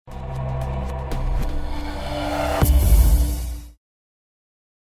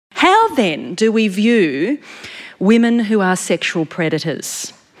then do we view women who are sexual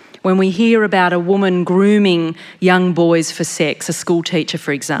predators? When we hear about a woman grooming young boys for sex, a school teacher,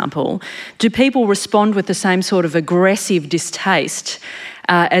 for example, do people respond with the same sort of aggressive distaste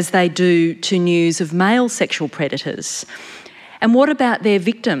as they do to news of male sexual predators? And what about their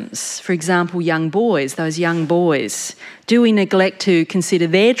victims? For example, young boys, those young boys. Do we neglect to consider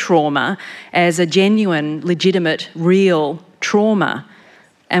their trauma as a genuine, legitimate, real trauma?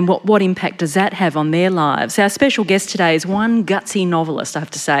 And what impact does that have on their lives? Our special guest today is one gutsy novelist, I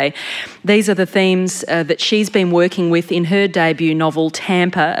have to say. These are the themes that she's been working with in her debut novel,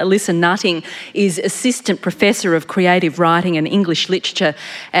 Tampa. Alyssa Nutting is Assistant Professor of Creative Writing and English Literature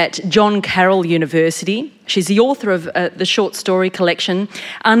at John Carroll University. She's the author of the short story collection,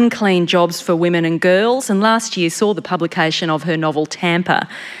 Unclean Jobs for Women and Girls, and last year saw the publication of her novel, Tampa.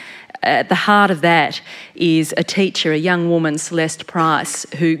 At the heart of that is a teacher, a young woman, Celeste Price,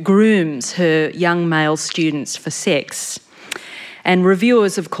 who grooms her young male students for sex. And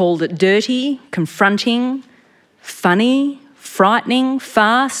reviewers have called it dirty, confronting, funny, frightening,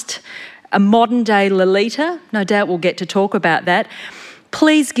 fast, a modern-day Lolita. No doubt we'll get to talk about that.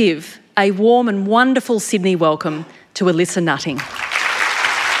 Please give a warm and wonderful Sydney welcome to Alyssa Nutting.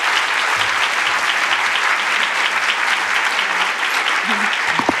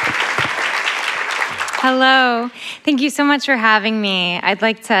 Hello. Thank you so much for having me. I'd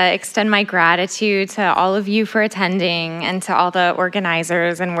like to extend my gratitude to all of you for attending and to all the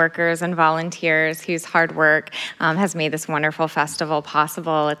organizers and workers and volunteers whose hard work has made this wonderful festival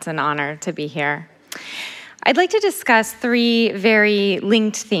possible. It's an honor to be here. I'd like to discuss three very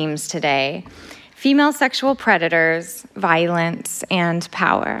linked themes today: female sexual predators, violence, and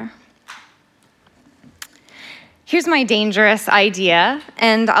power. Here's my dangerous idea,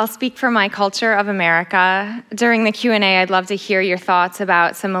 and I'll speak for my culture of America. During the Q&A, I'd love to hear your thoughts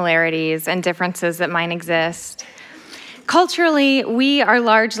about similarities and differences that might exist. Culturally, we are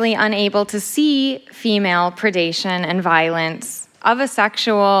largely unable to see female predation and violence of a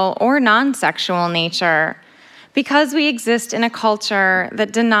sexual or non-sexual nature because we exist in a culture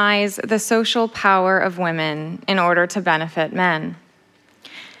that denies the social power of women in order to benefit men.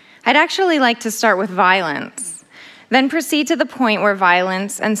 I'd actually like to start with violence, then proceed to the point where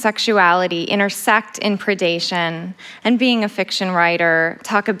violence and sexuality intersect in predation, and being a fiction writer,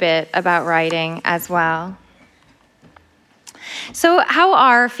 talk a bit about writing as well. So how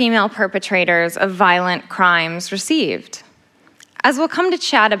are female perpetrators of violent crimes received? As we'll come to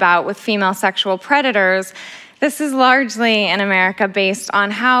chat about with female sexual predators, this is largely in America based on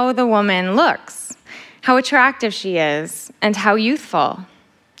how the woman looks, how attractive she is, and how youthful.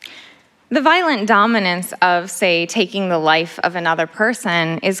 The violent dominance of, say, taking the life of another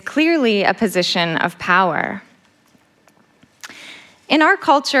person is clearly a position of power. In our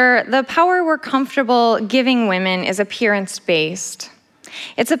culture, the power we're comfortable giving women is appearance-based.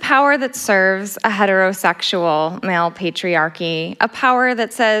 It's a power that serves a heterosexual male patriarchy, a power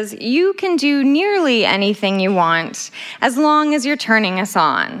that says you can do nearly anything you want as long as you're turning us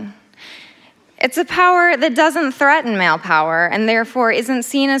on. It's a power that doesn't threaten male power and therefore isn't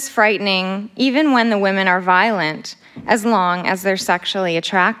seen as frightening even when the women are violent, as long as they're sexually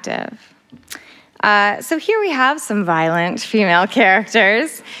attractive. So here we have some violent female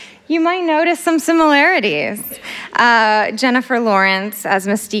characters. You might notice some similarities. Jennifer Lawrence as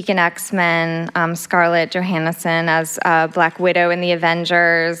Mystique in X-Men, Scarlett Johansson as Black Widow in The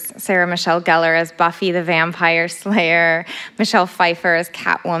Avengers, Sarah Michelle Gellar as Buffy the Vampire Slayer, Michelle Pfeiffer as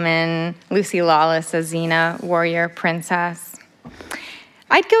Catwoman, Lucy Lawless as Xena, Warrior Princess.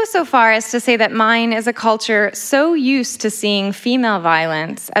 I'd go so far as to say that mine is a culture so used to seeing female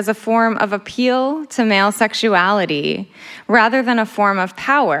violence as a form of appeal to male sexuality rather than a form of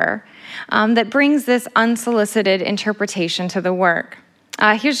power that brings this unsolicited interpretation to the work.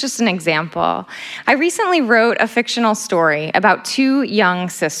 Here's just an example. I recently wrote a fictional story about two young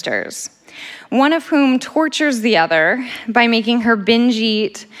sisters, one of whom tortures the other by making her binge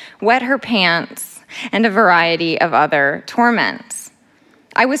eat, wet her pants, and a variety of other torments.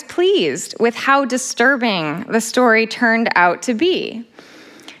 I was pleased with how disturbing the story turned out to be.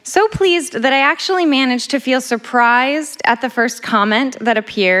 So pleased that I actually managed to feel surprised at the first comment that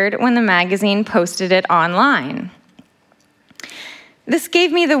appeared when the magazine posted it online. This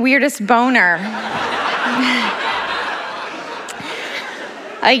gave me the weirdest boner.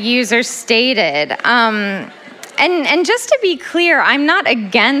 A user stated. And just to be clear, I'm not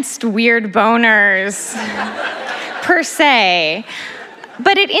against weird boners per se.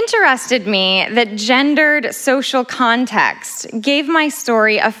 But it interested me that gendered social context gave my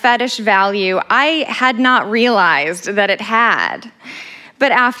story a fetish value I had not realized that it had.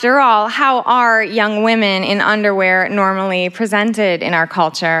 But after all, how are young women in underwear normally presented in our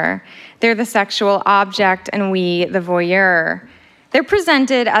culture? They're the sexual object and we the voyeur. They're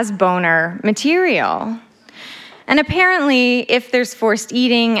presented as boner material. And apparently, if there's forced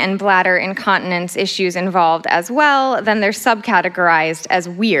eating and bladder incontinence issues involved as well, then they're subcategorized as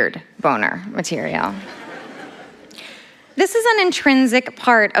weird boner material. This is an intrinsic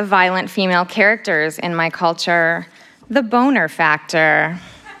part of violent female characters in my culture, the boner factor.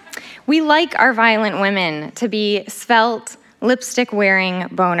 We like our violent women to be svelte, lipstick-wearing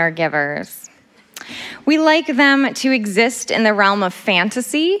boner givers. We like them to exist in the realm of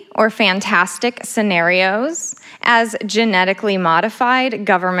fantasy or fantastic scenarios as genetically modified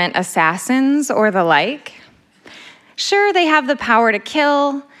government assassins or the like. Sure, they have the power to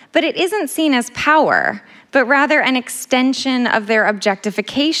kill, but it isn't seen as power, but rather an extension of their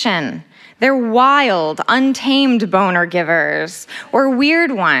objectification. They're wild, untamed boner givers, or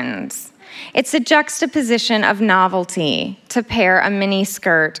weird ones. It's a juxtaposition of novelty to pair a mini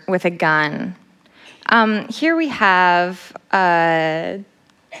skirt with a gun. Here we have a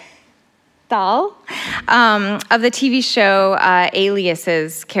doll of the TV show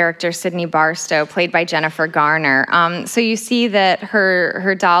Alias's character, Sydney Barstow, played by Jennifer Garner. So you see that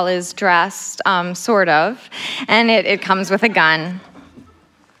her doll is dressed, sort of, and it comes with a gun.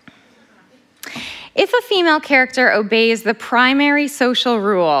 If a female character obeys the primary social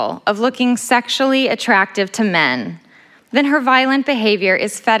rule of looking sexually attractive to men, then her violent behavior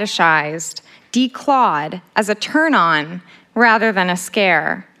is fetishized, declawed as a turn-on rather than a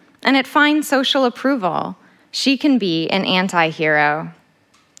scare, and it finds social approval. She can be an anti-hero.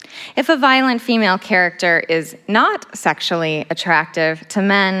 If a violent female character is not sexually attractive to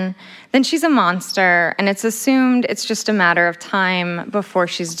men, then she's a monster, and it's assumed it's just a matter of time before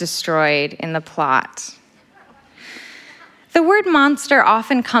she's destroyed in the plot. The word monster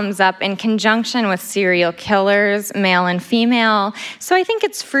often comes up in conjunction with serial killers, male and female, so I think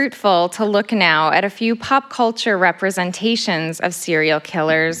it's fruitful to look now at a few pop culture representations of serial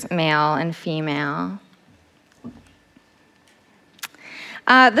killers, male and female.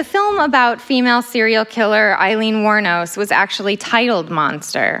 The film about female serial killer Aileen Wuornos was actually titled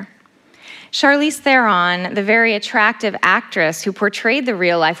Monster. Charlize Theron, the very attractive actress who portrayed the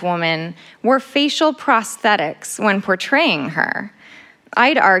real-life woman, wore facial prosthetics when portraying her.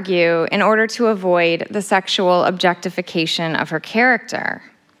 I'd argue in order to avoid the sexual objectification of her character.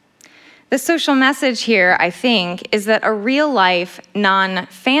 The social message here, I think, is that a real-life,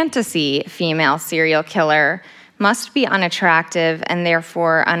 non-fantasy female serial killer must be unattractive and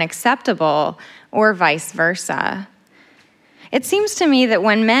therefore unacceptable, or vice versa. It seems to me that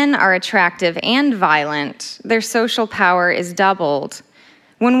when men are attractive and violent, their social power is doubled.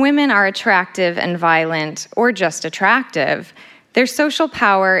 When women are attractive and violent, or just attractive, their social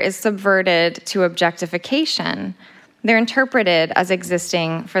power is subverted to objectification. They're interpreted as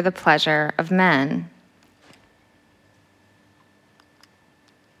existing for the pleasure of men.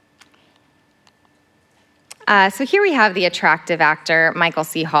 So here we have the attractive actor, Michael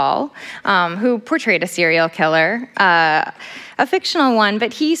C. Hall, who portrayed a serial killer, a fictional one,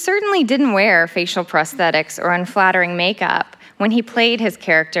 but he certainly didn't wear facial prosthetics or unflattering makeup when he played his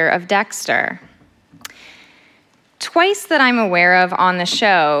character of Dexter. Twice that I'm aware of on the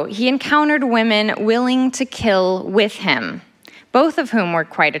show, he encountered women willing to kill with him, both of whom were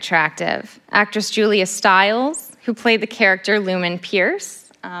quite attractive. Actress Julia Stiles, who played the character Lumen Pierce,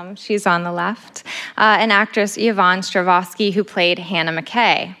 she's on the left, and actress Yvonne Strahovski, who played Hannah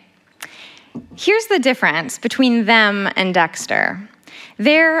McKay. Here's the difference between them and Dexter.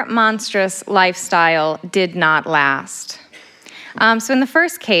 Their monstrous lifestyle did not last. So in the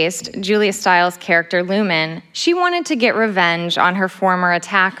first case, Julia Stiles' character Lumen, she wanted to get revenge on her former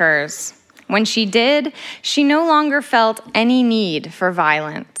attackers. When she did, she no longer felt any need for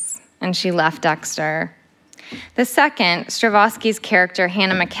violence, and she left Dexter. The second, Strahovski's character,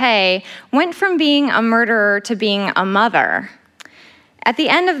 Hannah McKay, went from being a murderer to being a mother. At the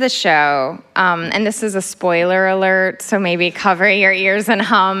end of the show, and this is a spoiler alert, so maybe cover your ears and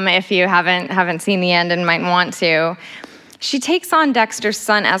hum if you haven't seen the end and might want to, she takes on Dexter's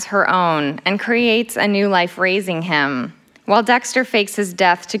son as her own and creates a new life raising him, while Dexter fakes his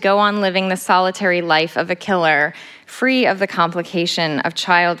death to go on living the solitary life of a killer, free of the complication of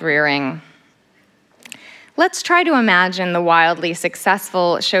child rearing. Let's try to imagine the wildly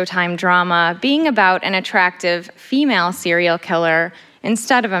successful Showtime drama being about an attractive female serial killer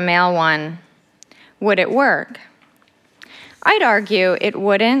instead of a male one. Would it work? I'd argue it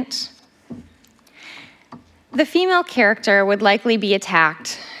wouldn't. The female character would likely be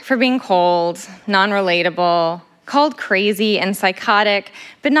attacked for being cold, non-relatable, called crazy and psychotic,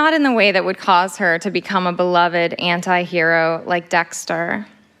 but not in the way that would cause her to become a beloved anti-hero like Dexter.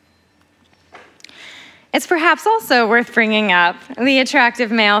 It's perhaps also worth bringing up the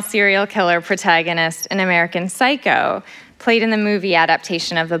attractive male serial killer protagonist in American Psycho, played in the movie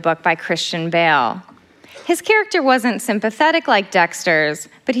adaptation of the book by Christian Bale. His character wasn't sympathetic like Dexter's,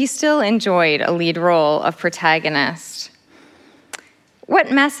 but he still enjoyed a lead role of protagonist. What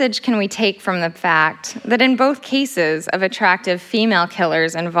message can we take from the fact that in both cases of attractive female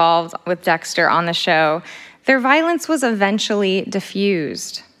killers involved with Dexter on the show, their violence was eventually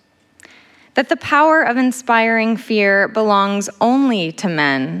diffused? That the power of inspiring fear belongs only to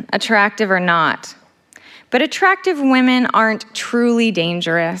men, attractive or not. But attractive women aren't truly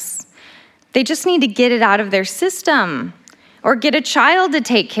dangerous. They just need to get it out of their system or get a child to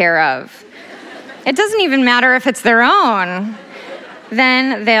take care of. It doesn't even matter if it's their own.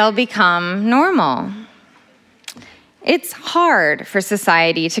 Then they'll become normal. It's hard for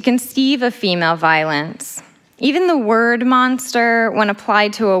society to conceive of female violence. Even the word monster, when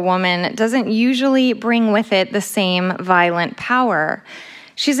applied to a woman, doesn't usually bring with it the same violent power.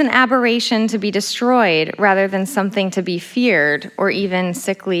 She's an aberration to be destroyed rather than something to be feared or even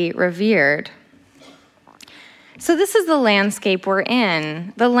sickly revered. So this is the landscape we're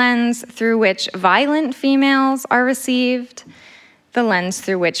in, the lens through which violent females are received, the lens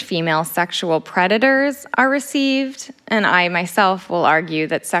through which female sexual predators are received, and I myself will argue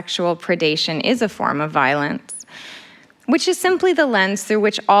that sexual predation is a form of violence, which is simply the lens through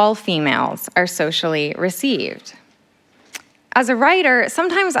which all females are socially received. As a writer,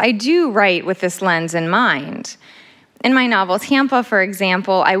 sometimes I do write with this lens in mind. In my novel Tampa, for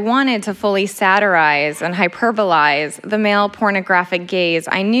example, I wanted to fully satirize and hyperbolize the male pornographic gaze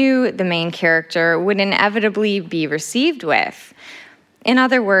I knew the main character would inevitably be received with. In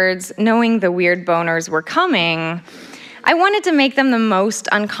other words, knowing the weird boners were coming, I wanted to make them the most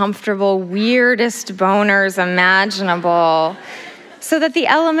uncomfortable, weirdest boners imaginable, so that the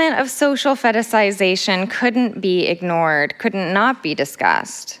element of social fetishization couldn't be ignored, couldn't not be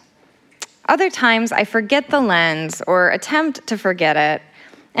discussed. Other times, I forget the lens or attempt to forget it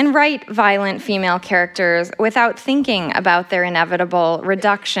and write violent female characters without thinking about their inevitable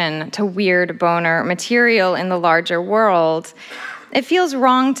reduction to weird boner material in the larger world. It feels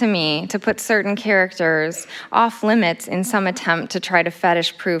wrong to me to put certain characters off limits in some attempt to try to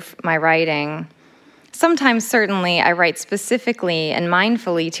fetish-proof my writing. Sometimes, certainly, I write specifically and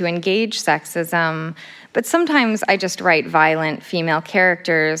mindfully to engage sexism, but sometimes I just write violent female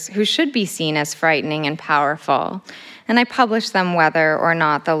characters who should be seen as frightening and powerful, and I publish them whether or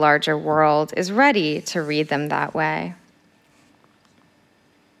not the larger world is ready to read them that way.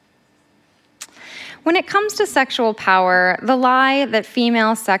 When it comes to sexual power, the lie that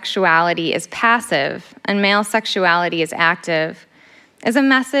female sexuality is passive and male sexuality is active is a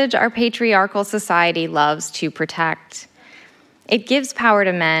message our patriarchal society loves to protect. It gives power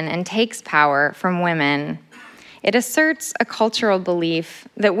to men and takes power from women. It asserts a cultural belief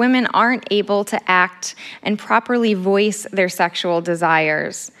that women aren't able to act and properly voice their sexual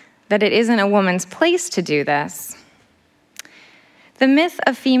desires, that it isn't a woman's place to do this. The myth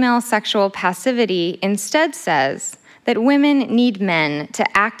of female sexual passivity instead says that women need men to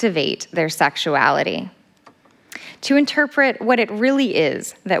activate their sexuality, to interpret what it really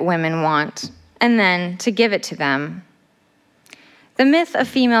is that women want, and then to give it to them. The myth of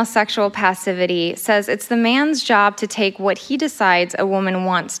female sexual passivity says it's the man's job to take what he decides a woman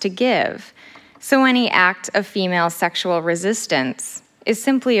wants to give, so any act of female sexual resistance is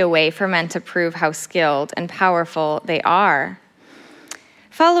simply a way for men to prove how skilled and powerful they are.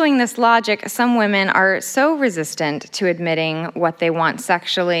 Following this logic, some women are so resistant to admitting what they want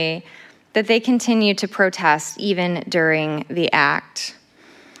sexually that they continue to protest even during the act.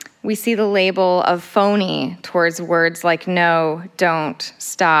 We see the label of phony towards words like no, don't,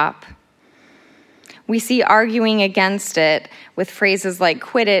 stop. We see arguing against it with phrases like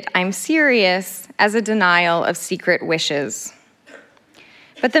quit it, I'm serious, as a denial of secret wishes.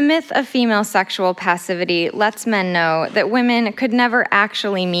 But the myth of female sexual passivity lets men know that women could never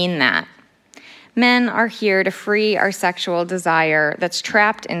actually mean that. Men are here to free our sexual desire that's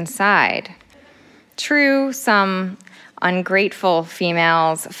trapped inside. True, some ungrateful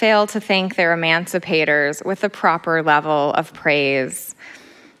females fail to thank their emancipators with the proper level of praise.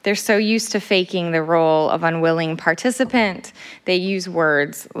 They're so used to faking the role of unwilling participant, they use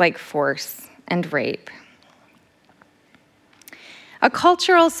words like force and rape. A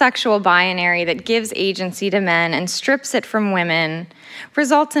cultural sexual binary that gives agency to men and strips it from women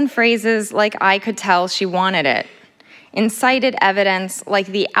results in phrases like I could tell she wanted it, incited evidence like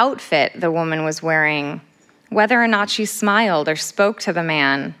the outfit the woman was wearing, whether or not she smiled or spoke to the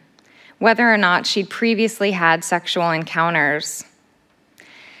man, whether or not she'd previously had sexual encounters.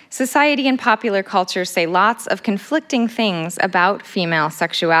 Society and popular culture say lots of conflicting things about female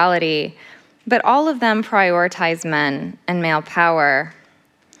sexuality, but all of them prioritize men and male power.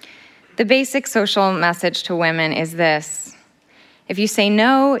 The basic social message to women is this: if you say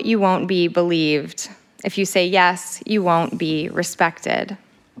no, you won't be believed. If you say yes, you won't be respected.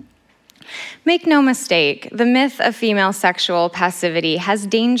 Make no mistake, the myth of female sexual passivity has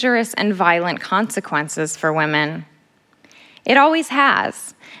dangerous and violent consequences for women. It always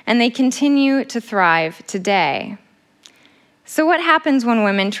has, and they continue to thrive today. So what happens when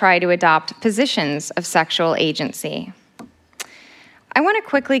women try to adopt positions of sexual agency? I want to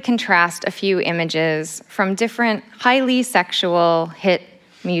quickly contrast a few images from different highly sexual hit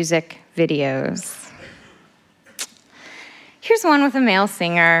music videos. Here's one with a male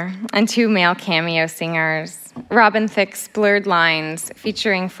singer and two male cameo singers, Robin Thicke's Blurred Lines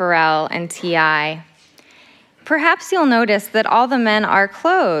featuring Pharrell and T.I. Perhaps you'll notice that all the men are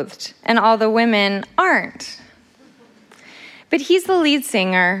clothed and all the women aren't. But he's the lead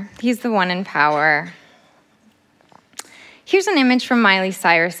singer, he's the one in power. Here's an image from Miley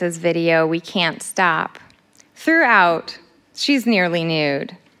Cyrus's video, We Can't Stop. Throughout, she's nearly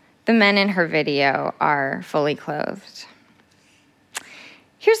nude. The men in her video are fully clothed.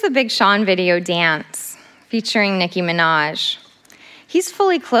 Here's the Big Sean video, Dance, featuring Nicki Minaj. He's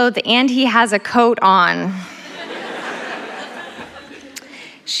fully clothed and he has a coat on.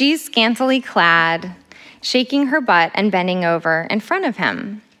 She's scantily clad, shaking her butt and bending over in front of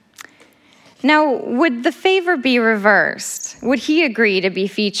him. Now, would the favor be reversed? Would he agree to be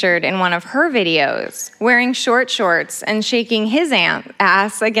featured in one of her videos, wearing short shorts and shaking his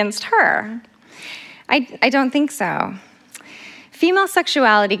ass against her? I don't think so. Female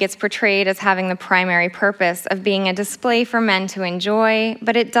sexuality gets portrayed as having the primary purpose of being a display for men to enjoy,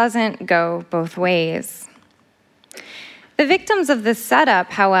 but it doesn't go both ways. The victims of this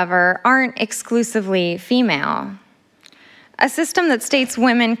setup, however, aren't exclusively female. A system that states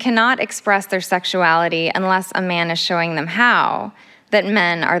women cannot express their sexuality unless a man is showing them how, that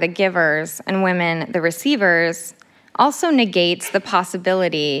men are the givers and women the receivers, also negates the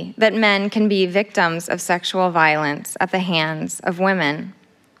possibility that men can be victims of sexual violence at the hands of women.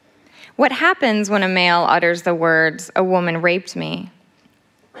 What happens when a male utters the words, "A woman raped me"?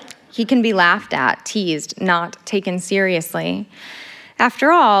 He can be laughed at, teased, not taken seriously.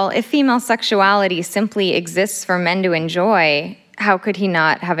 After all, if female sexuality simply exists for men to enjoy, how could he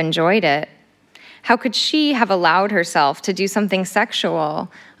not have enjoyed it? How could she have allowed herself to do something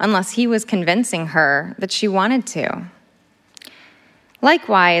sexual unless he was convincing her that she wanted to?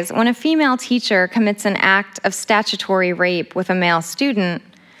 Likewise, when a female teacher commits an act of statutory rape with a male student,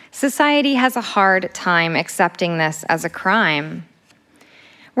 society has a hard time accepting this as a crime.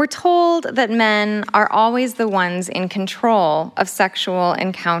 We're told that men are always the ones in control of sexual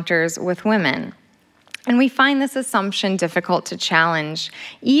encounters with women. And we find this assumption difficult to challenge,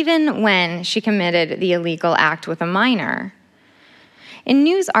 even when she committed the illegal act with a minor. In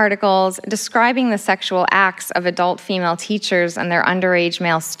news articles describing the sexual acts of adult female teachers and their underage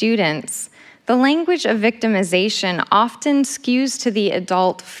male students, the language of victimization often skews to the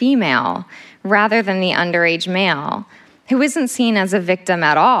adult female rather than the underage male, who isn't seen as a victim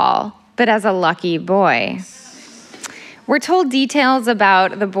at all, but as a lucky boy. We're told details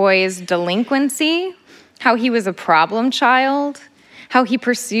about the boy's delinquency, how he was a problem child, how he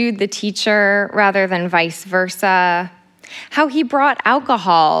pursued the teacher rather than vice versa, how he brought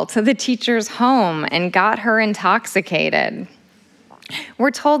alcohol to the teacher's home and got her intoxicated.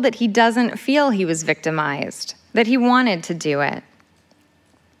 We're told that he doesn't feel he was victimized, that he wanted to do it.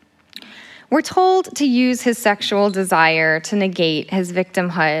 We're told to use his sexual desire to negate his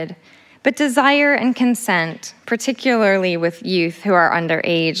victimhood, but desire and consent, particularly with youth who are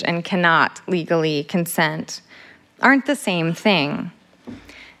underage and cannot legally consent, aren't the same thing.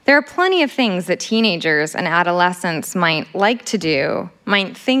 There are plenty of things that teenagers and adolescents might like to do,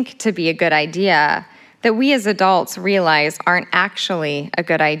 might think to be a good idea, that we as adults realize aren't actually a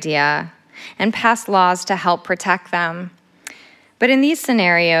good idea, and pass laws to help protect them. But in these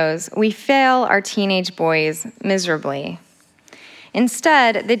scenarios, we fail our teenage boys miserably.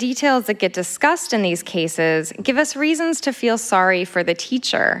 Instead, the details that get discussed in these cases give us reasons to feel sorry for the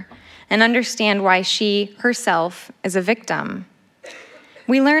teacher and understand why she herself is a victim.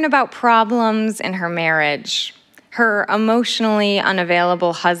 We learn about problems in her marriage, her emotionally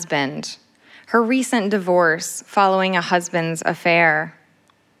unavailable husband, her recent divorce following a husband's affair.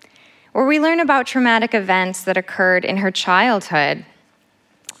 Or we learn about traumatic events that occurred in her childhood,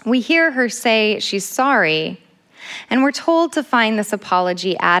 We hear her say she's sorry, and we're told to find this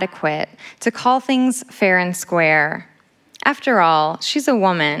apology adequate, to call things fair and square. After all, she's a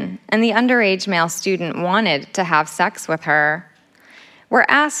woman, and the underage male student wanted to have sex with her. We're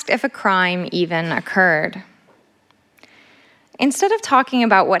asked if a crime even occurred. Instead of talking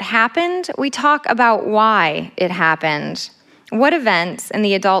about what happened, we talk about why it happened. What events in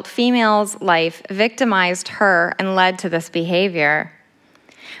the adult female's life victimized her and led to this behavior?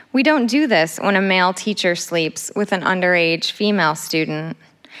 We don't do this when a male teacher sleeps with an underage female student.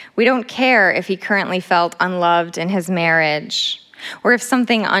 We don't care if he currently felt unloved in his marriage, or if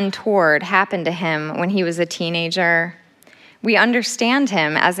something untoward happened to him when he was a teenager. We understand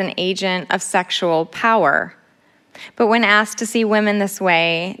him as an agent of sexual power. But when asked to see women this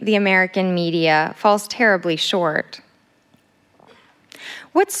way, the American media falls terribly short.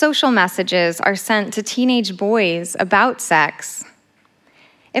 What social messages are sent to teenage boys about sex?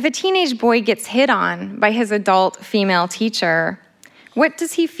 If a teenage boy gets hit on by his adult female teacher, what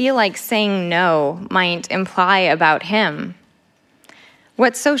does he feel like saying no might imply about him?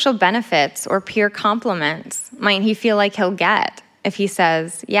 What social benefits or peer compliments might he feel like he'll get if he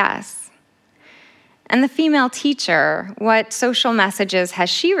says yes? And the female teacher, what social messages has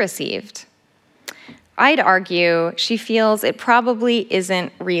she received? I'd argue she feels it probably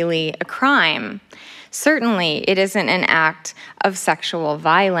isn't really a crime. Certainly, it isn't an act of sexual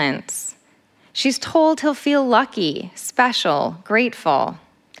violence. She's told he'll feel lucky, special, grateful.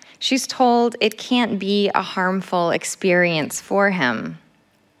 She's told it can't be a harmful experience for him.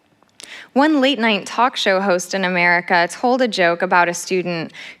 One late-night talk show host in America told a joke about a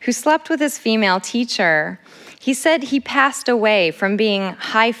student who slept with his female teacher. He said he passed away from being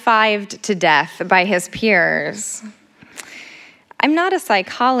high-fived to death by his peers. I'm not a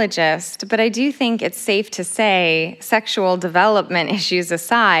psychologist, but I do think it's safe to say, sexual development issues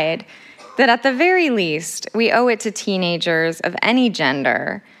aside, that at the very least, we owe it to teenagers of any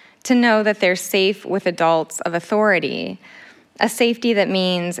gender to know that they're safe with adults of authority, a safety that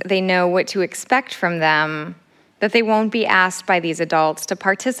means they know what to expect from them, that they won't be asked by these adults to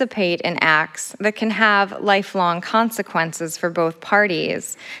participate in acts that can have lifelong consequences for both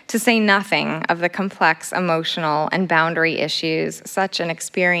parties, to say nothing of the complex emotional and boundary issues such an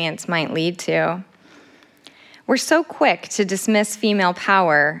experience might lead to. We're so quick to dismiss female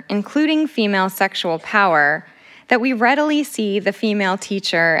power, including female sexual power, that we readily see the female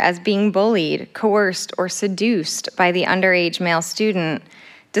teacher as being bullied, coerced, or seduced by the underage male student,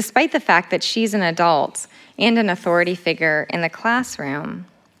 despite the fact that she's an adult and an authority figure in the classroom.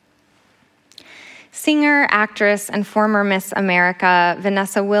 Singer, actress, and former Miss America,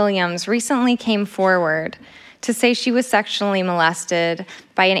 Vanessa Williams, recently came forward to say she was sexually molested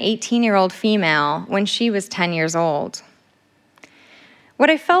by an 18-year-old female when she was 10 years old. What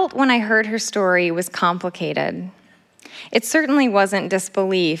I felt when I heard her story was complicated. It certainly wasn't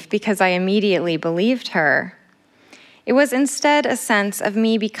disbelief because I immediately believed her. It was instead a sense of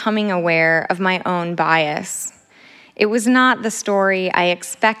me becoming aware of my own bias. It was not the story I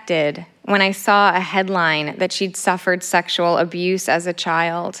expected when I saw a headline that she'd suffered sexual abuse as a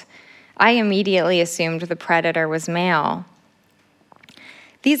child. I immediately assumed the predator was male.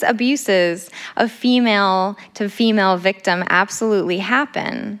 These abuses of female to female victim absolutely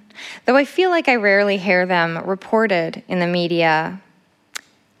happen, though I feel like I rarely hear them reported in the media.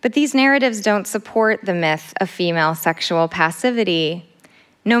 But these narratives don't support the myth of female sexual passivity.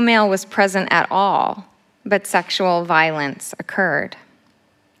 No male was present at all, but sexual violence occurred.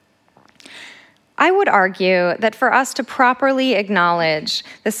 I would argue that for us to properly acknowledge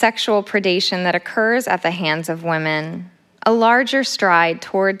the sexual predation that occurs at the hands of women, a larger stride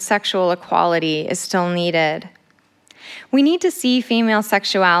toward sexual equality is still needed. We need to see female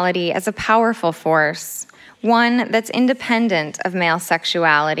sexuality as a powerful force, one that's independent of male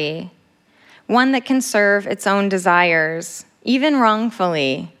sexuality, one that can serve its own desires, even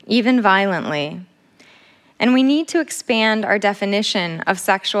wrongfully, even violently. And we need to expand our definition of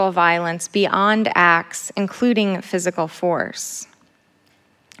sexual violence beyond acts, including physical force.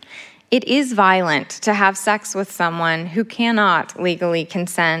 It is violent to have sex with someone who cannot legally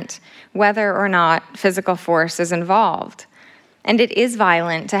consent, whether or not physical force is involved. And it is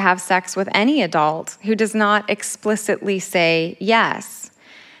violent to have sex with any adult who does not explicitly say yes.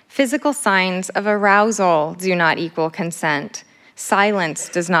 Physical signs of arousal do not equal consent. Silence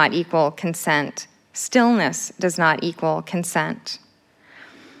does not equal consent. Stillness does not equal consent.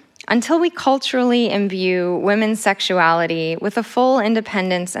 Until we culturally imbue women's sexuality with the full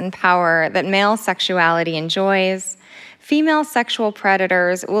independence and power that male sexuality enjoys, female sexual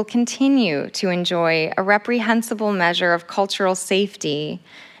predators will continue to enjoy a reprehensible measure of cultural safety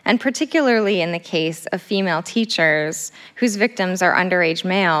and particularly in the case of female teachers whose victims are underage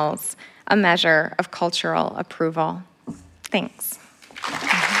males, a measure of cultural approval. Thanks.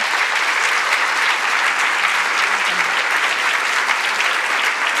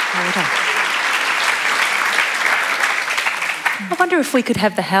 I wonder if we could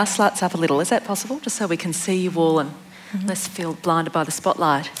have the house lights up a little. Is that possible? Just so we can see you all and less feel blinded by the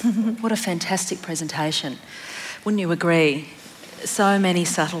spotlight. What a fantastic presentation. Wouldn't you agree? So many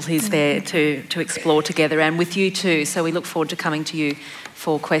subtleties there to explore together, and with you too. So we look forward to coming to you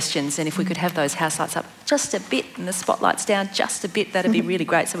for questions. And if we could have those house lights up just a bit and the spotlights down just a bit, that'd be really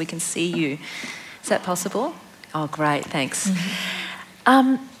great so we can see you. Is that possible? Oh, great, thanks.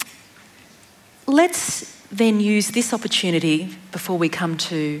 Let's then use this opportunity before we come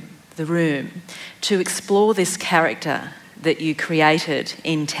to the room to explore this character that you created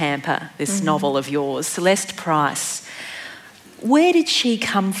in Tampa, this novel of yours, Celeste Price. Where did she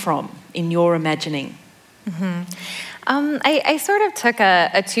come from in your imagining? I sort of took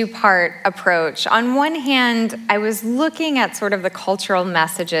a two-part approach. On one hand, I was looking at sort of the cultural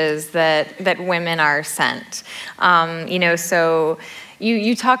messages that women are sent. So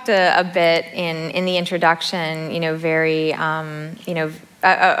you talked a bit in the introduction, very,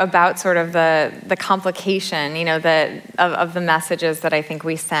 about sort of the complication, of the messages that I think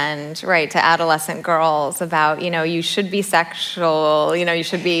we send, right, to adolescent girls about, you should be sexual, you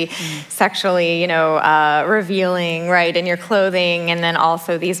should be sexually, revealing, right, in your clothing, and then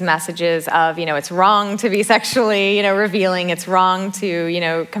also these messages of, it's wrong to be sexually, revealing, it's wrong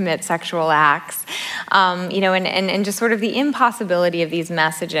to, commit sexual acts, and just sort of the impossibility of these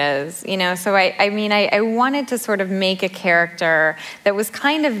messages, So I wanted to sort of make a character that was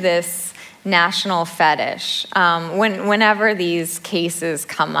kind of this national fetish. Whenever these cases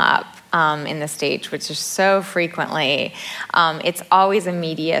come up in the States, which is so frequently, it's always a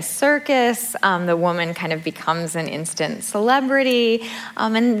media circus. The woman kind of becomes an instant celebrity.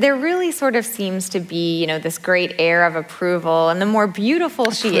 And there really sort of seems to be, this great air of approval. And the more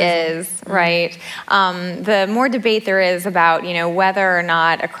beautiful she is, right, the more debate there is about, whether or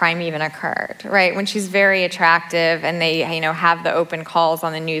not a crime even occurred, right? When she's very attractive and they, have the open calls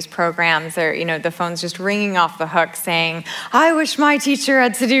on the news programs, or, the phone's just ringing off the hook saying, I wish my teacher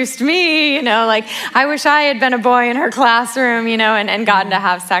had seduced me. I wish I had been a boy in her classroom, and gotten to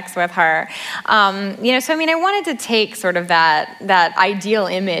have sex with her. I wanted to take sort of that ideal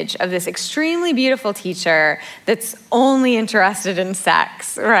image of this extremely beautiful teacher that's only interested in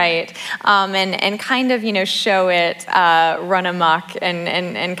sex, right? And kind of, show it run amok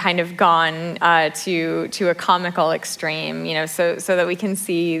and kind of gone to a comical extreme, so that we can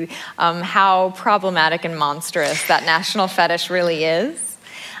see how problematic and monstrous that national fetish really is.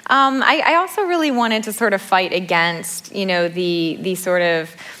 I also really wanted to sort of fight against, the sort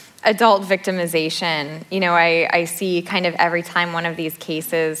of adult victimization. I see kind of every time one of these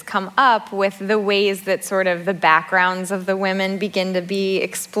cases come up with the ways that sort of the backgrounds of the women begin to be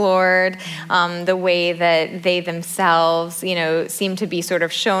explored, the way that they themselves, seem to be sort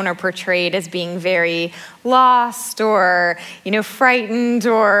of shown or portrayed as being very lost or, frightened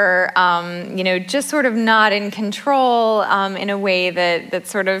or, just sort of not in control in a way that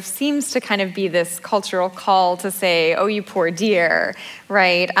sort of seems to kind of be this cultural call to say, oh, you poor dear,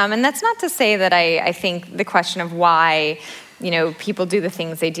 right? And that's not to say that I think the question of why people do the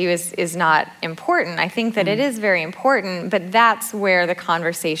things they do is not important. I think that it is very important, but that's where the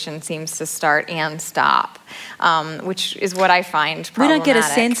conversation seems to start and stop, which is what I find problematic. We don't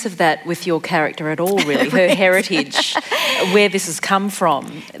get a sense of that with your character at all, really, her heritage, where this has come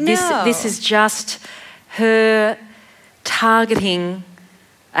from. No. This is just her targeting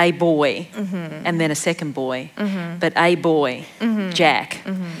a boy and then a second boy, but a boy, Jack,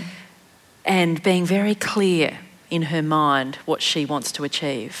 and being very clear in her mind what she wants to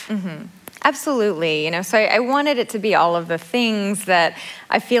achieve. Absolutely. So I wanted it to be all of the things that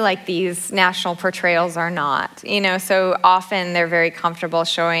I feel like these national portrayals are not. So often they're very comfortable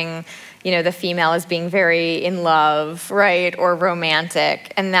showing the female as being very in love, right, or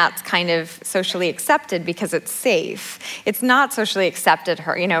romantic, and that's kind of socially accepted because it's safe. It's not socially accepted,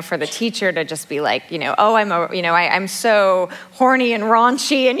 for the teacher to just be like, oh, I'm so horny and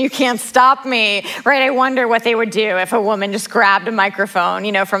raunchy, and you can't stop me, right? I wonder what they would do if a woman just grabbed a microphone,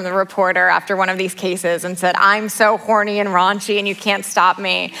 from the reporter after one of these cases and said, I'm so horny and raunchy, and you can't stop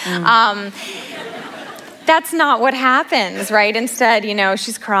me. That's not what happens, right? Instead,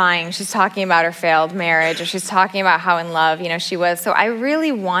 she's crying, she's talking about her failed marriage, or she's talking about how in love, she was. So I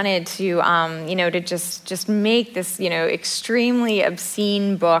really wanted to, to just make this, extremely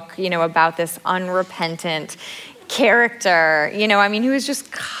obscene book, about this unrepentant character, I mean, who is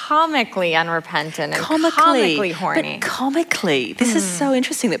just comically unrepentant and comically horny. But comically, this is so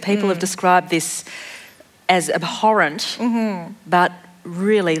interesting that people have described this as abhorrent, but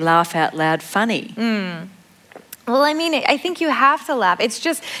really laugh out loud funny. Well, I mean, I think you have to laugh. It's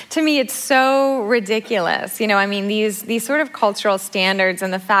just, to me, it's so ridiculous. I mean, these sort of cultural standards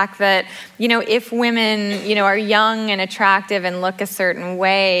and the fact that, if women, are young and attractive and look a certain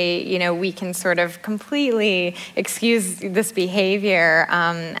way, we can sort of completely excuse this behavior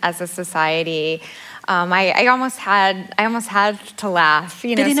as a society. I almost had to laugh,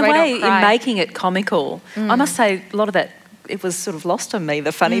 But in so a I way, don't cry. in making it comical, I must say a lot of that, it was sort of lost on me,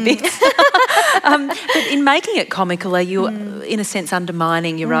 the funny bits. But in making it comical, are you, in a sense,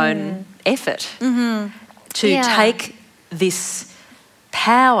 undermining your own effort to take this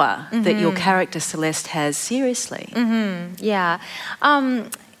power that your character Celeste has seriously? Yeah.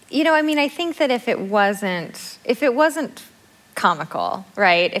 I mean, I think that if it wasn't comical,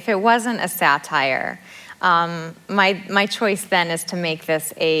 right? If it wasn't a satire, my choice then is to make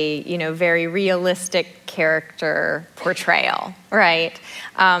this a very realistic character portrayal, right?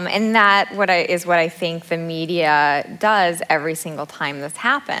 And that is what I think the media does every single time this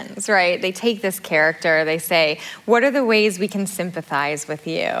happens, right? They take this character, they say, what are the ways we can sympathize with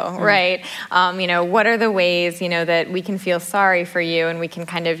you, right? What are the ways that we can feel sorry for you, and we can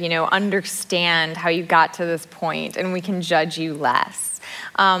kind of understand how you got to this point, and we can judge you less.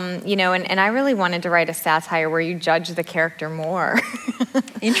 And I really wanted to write a satire where you judge the character more.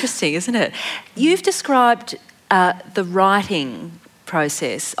 Interesting, isn't it? You've described the writing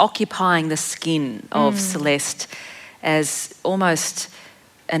process, occupying the skin of Celeste as almost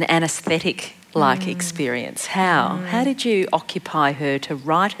an anaesthetic-like experience. How? How did you occupy her to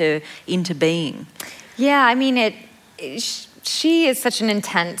write her into being? Yeah, I mean, she is such an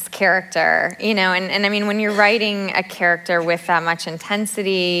intense character, and I mean, when you're writing a character with that much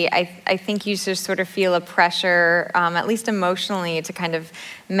intensity, I think you just sort of feel a pressure, at least emotionally, to kind of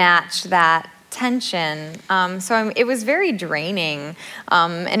match that tension. So it was very draining,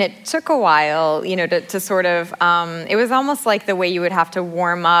 and it took a while, to sort of, it was almost like the way you would have to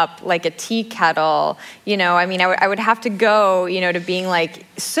warm up like a tea kettle, I mean, I would have to go, to being like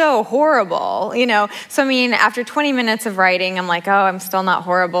so horrible, So I mean, after 20 minutes of writing, I'm like, oh, I'm still not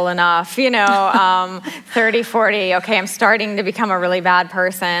horrible enough, 30, 40, okay, I'm starting to become a really bad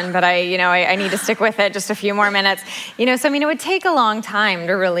person, but I need to stick with it just a few more minutes, So I mean, it would take a long time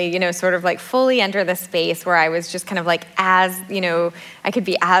to really, sort of like fully enter the space where I was just kind of like I could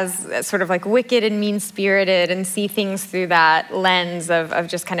be as sort of like wicked and mean-spirited and see things through that lens of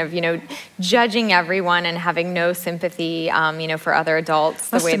just kind of, judging everyone and having no sympathy, for other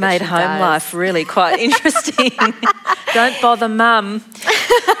adults. Must have made home life really quite interesting. Don't bother Mum.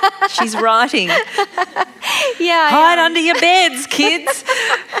 She's writing. Yeah. Hide under your beds, kids.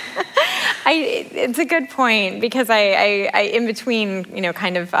 It's a good point, because I in between,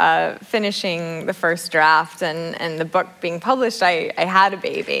 kind of finishing the first draft and the book being published, I had a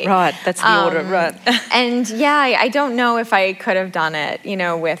baby. Right, that's the order, right. And yeah, I don't know if I could have done it,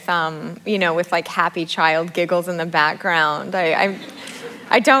 with like happy child giggles in the background.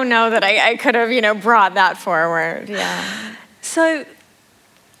 I don't know that I could have, brought that forward. Yeah. So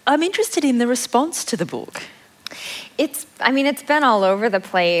I'm interested in the response to the book. It's been all over the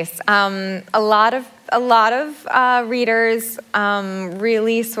place. A lot of readers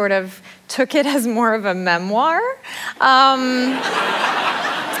really sort of took it as more of a memoir,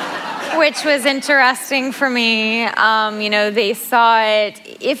 which was interesting for me. They saw it,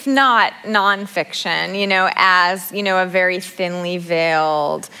 if not nonfiction, as a very thinly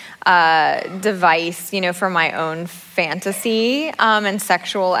veiled device, for my own fantasy and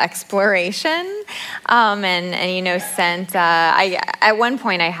sexual exploration, and sent. At one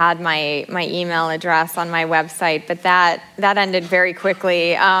point I had my email address on my website, but that ended very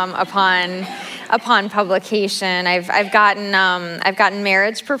quickly upon publication. I've gotten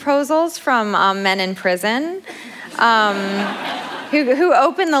marriage proposals from men in prison. Who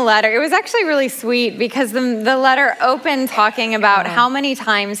opened the letter. It was actually really sweet, because the letter opened talking about how many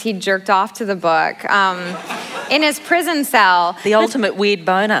times he jerked off to the book in his prison cell. The ultimate weird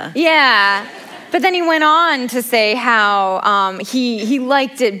boner. Yeah. But then he went on to say how he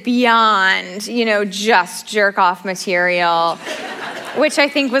liked it beyond, just jerk-off material, which I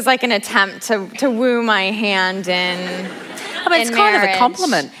think was like an attempt to woo my hand in it's kind of a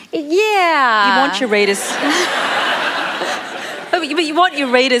compliment. Yeah. You want your readers... But you want your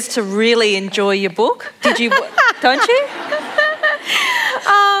readers to really enjoy your book? Don't you?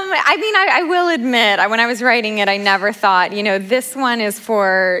 I mean, I will admit, when I was writing it, I never thought, this one is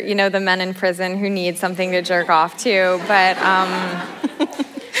for, the men in prison who need something to jerk off to. But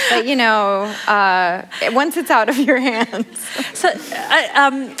once it's out of your hands. So,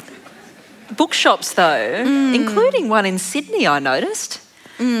 bookshops, though, including one in Sydney, I noticed,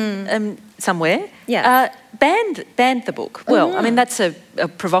 somewhere, banned the book. Well, I mean, that's a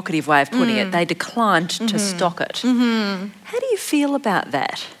provocative way of putting it. They declined to stock it. How do you feel about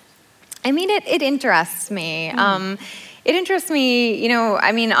that? I mean, it interests me. It interests me,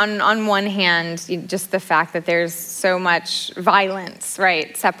 on one hand, just the fact that there's so much violence,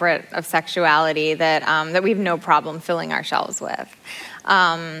 right, separate of sexuality that we have no problem filling our shelves with.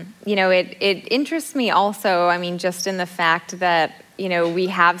 It interests me also, just in the fact that, we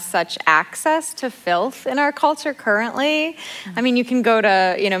have such access to filth in our culture currently. I mean, you can go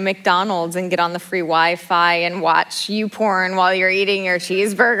to, McDonald's and get on the free Wi-Fi and watch YouPorn while you're eating your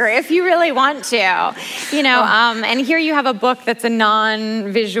cheeseburger if you really want to, and here you have a book that's a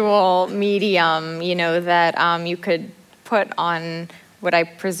non-visual medium, that you could put on what I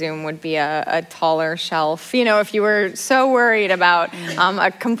presume would be a taller shelf, if you were so worried about a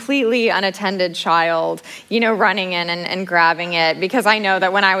completely unattended child, running in and grabbing it. Because I know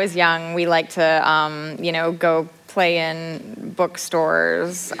that when I was young, we liked to, go play in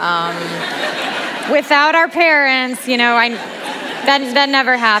bookstores without our parents, That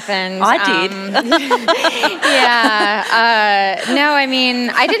never happened. I did. No,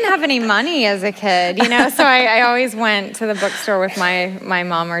 I didn't have any money as a kid, so I always went to the bookstore with my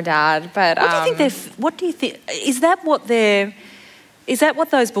mom or dad. But what do you think? Is that what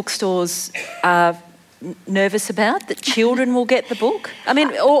those bookstores are nervous about? That children will get the book? I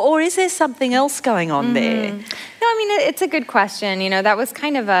mean, or is there something else going on there? No, it's a good question. That was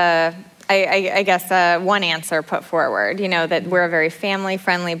kind of I guess one answer put forward, that we're a very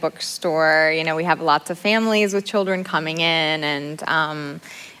family-friendly bookstore. We have lots of families with children coming in, and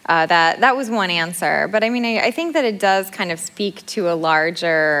that was one answer. But I think that it does kind of speak to a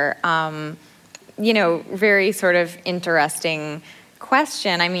larger, very sort of interesting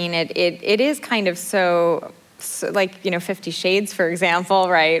question. It is kind of so like 50 Shades, for example,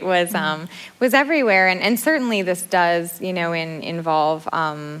 right, was everywhere, and certainly this does involve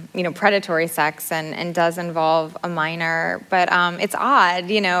predatory sex and does involve a minor, but it's odd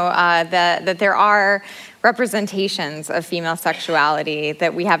that there are representations of female sexuality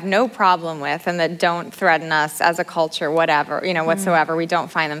that we have no problem with and that don't threaten us as a culture, whatsoever. We don't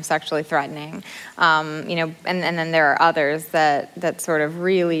find them sexually threatening. And then there are others that sort of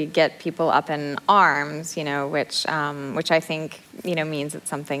really get people up in arms, which I think, means it's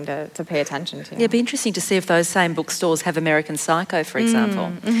something to pay attention to. Yeah, it'd be interesting to see if those same bookstores have American Psycho, for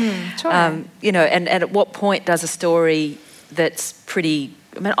example. Sure. And at what point does a story that's pretty...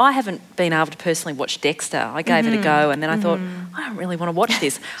 I haven't been able to personally watch Dexter. I gave it a go, and then I thought, I don't really want to watch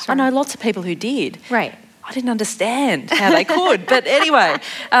this. Sure. I know lots of people who did. Right. I didn't understand how they could. But anyway,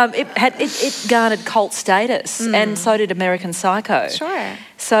 it garnered cult status, and so did American Psycho. Sure.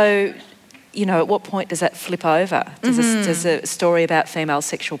 So, at what point does that flip over? Does a story about female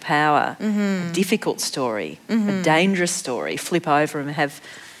sexual power, a difficult story, a dangerous story, flip over and have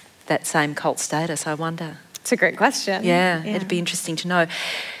that same cult status, I wonder? It's a great question. Yeah, it'd be interesting to know.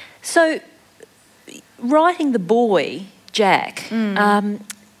 So, writing the boy, Jack,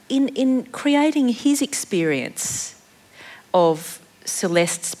 in creating his experience of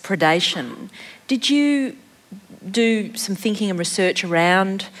Celeste's predation, did you do some thinking and research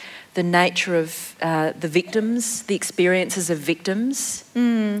around the nature of the victims, the experiences of victims?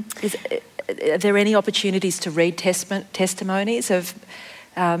 Are there any opportunities to read testimonies of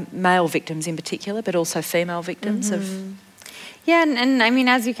male victims in particular, but also female victims of... Yeah, and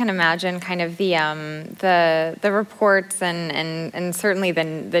as you can imagine, kind of the reports and certainly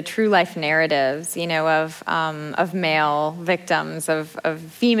the true life narratives, of male victims of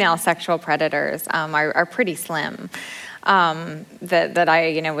female sexual predators are pretty slim. That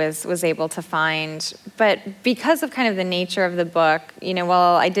I was able to find, but because of kind of the nature of the book,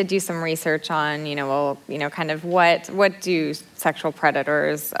 I did do some research on kind of what do sexual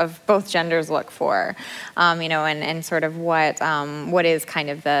predators of both genders look for, and sort of what is kind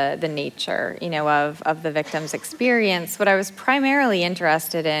of the nature of the victim's experience. What I was primarily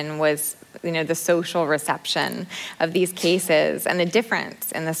interested in was the social reception of these cases and the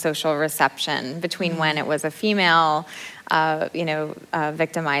difference in the social reception between when it was a female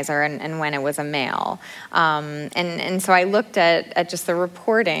victimizer and when it was a male. And so I looked at just the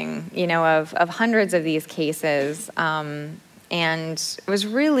reporting, of hundreds of these cases, and was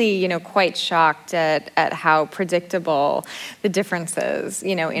really, quite shocked at how predictable the differences,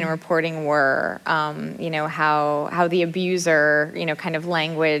 in reporting were. How the abuser, kind of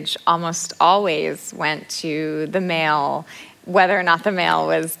language almost always went to the male, whether or not the male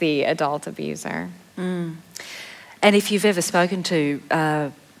was the adult abuser. And if you've ever spoken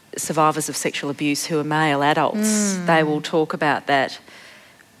to survivors of sexual abuse who are male adults, they will talk about that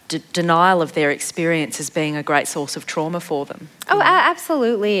denial of their experience as being a great source of trauma for them. Oh,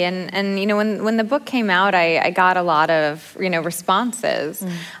 absolutely. And when the book came out, I got a lot of, responses,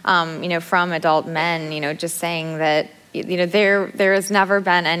 from adult men, just saying that, there has never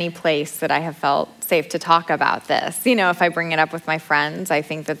been any place that I have felt safe to talk about this. If I bring it up with my friends, I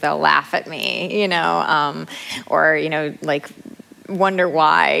think that they'll laugh at me, or, wonder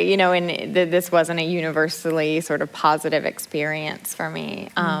why, and this wasn't a universally sort of positive experience for me.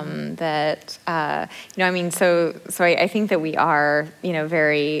 I think that we are,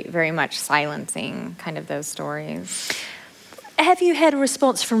 very, very much silencing kind of those stories. Have you had a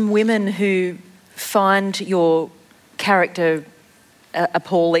response from women who find your character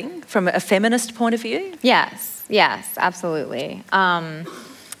appalling from a feminist point of view? Yes, absolutely. I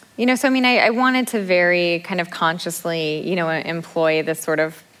wanted to very kind of consciously, employ this sort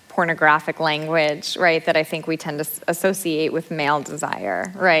of pornographic language, right, that I think we tend to associate with male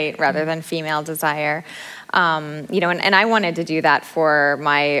desire, right, rather than female desire. And I wanted to do that for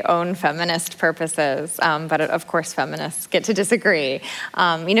my own feminist purposes, but of course feminists get to disagree.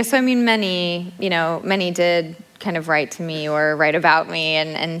 Many did kind of write to me or write about me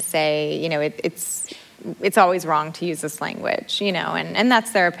and say, it's always wrong to use this language, and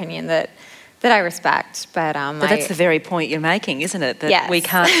that's their opinion that I respect. But that's the very point you're making, isn't it? That yes. we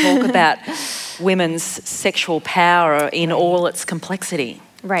can't talk about women's sexual power in all its complexity.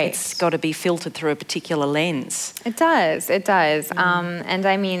 Right. It's got to be filtered through a particular lens. It does. And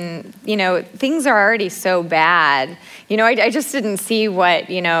things are already so bad. I just didn't see what,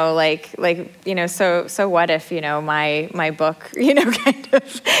 so what if, my book, kind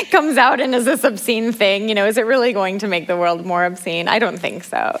of comes out and is this obscene thing? Is it really going to make the world more obscene? I don't think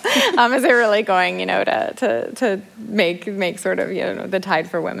so. Is it really going, to make sort of, the tide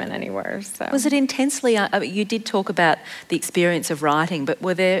for women any worse? So. Was it intensely, you did talk about the experience of writing, but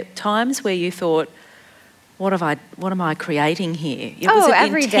were there times where you thought, what am I creating here? Was it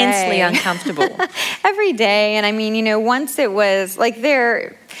every intensely day. Uncomfortable? Every day. And once it was like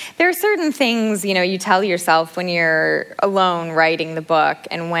there are certain things, you tell yourself when you're alone writing the book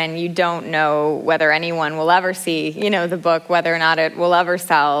and when you don't know whether anyone will ever see, the book, whether or not it will ever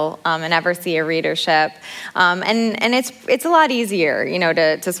sell and ever see a readership. And it's a lot easier,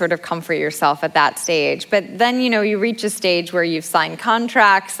 to sort of comfort yourself at that stage. But then, you reach a stage where you've signed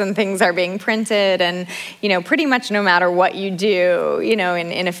contracts and things are being printed and, pretty much no matter what you do,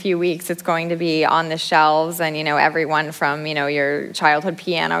 in a few weeks, it's going to be on the shelves and, everyone from, your childhood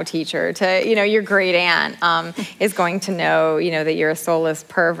piano teacher to, your great aunt is going to know, that you're a soulless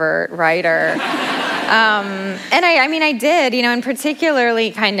pervert writer. And I did, and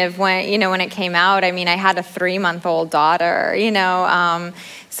particularly kind of when it came out, I had a 3-month-old daughter,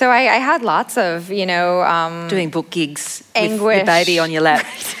 so I had lots of, doing book gigs anguish. With your baby on your lap.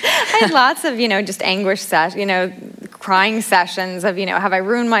 I had lots of, just anguish crying sessions of, have I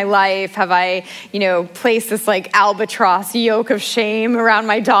ruined my life? Have I, placed this like albatross yoke of shame around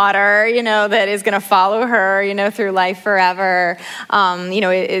my daughter, that is going to follow her, through life forever? Am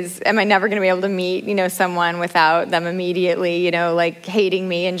I never going to be able to meet, someone without them immediately, hating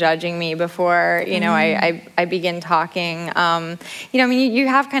me and judging me before, I begin talking? You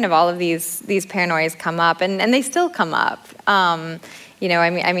have kind of all of these paranoias come up, and they still come up. I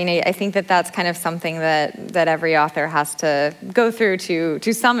think that that's kind of something that every author has to go through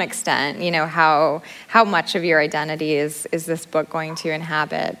to some extent. How much of your identity is this book going to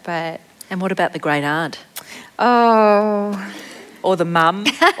inhabit? And what about the great aunt? Oh. Or the mum,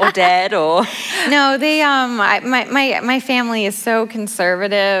 or dad, or no, they. My family is so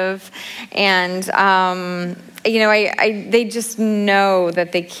conservative, and they just know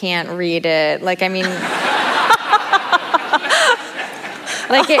that they can't read it. Like,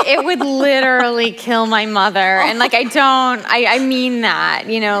 it would literally kill my mother. And I mean that,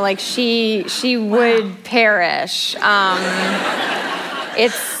 she would perish.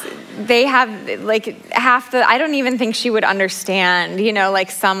 They have I don't even think she would understand,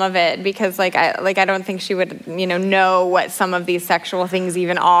 some of it, because I don't think she would, know what some of these sexual things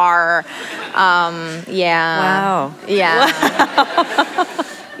even are. Yeah. Wow. Yeah.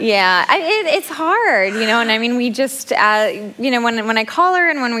 Yeah, it's hard, and I mean, we just, when I call her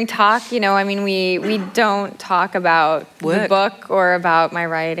and when we talk, I mean, we don't talk about the book or about my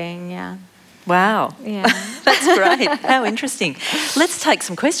writing, yeah. Wow. Yeah. That's great. How interesting. Let's take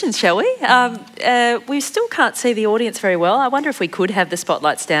some questions, shall we? We still can't see the audience very well. I wonder if we could have the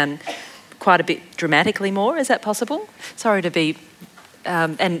spotlights down quite a bit dramatically more. Is that possible? Sorry to be...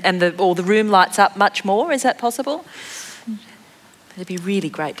 the room lights up much more. Is that possible? It'd be really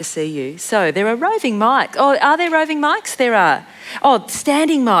great to see you. So there are roving mics. Oh, are there roving mics? There are. Oh,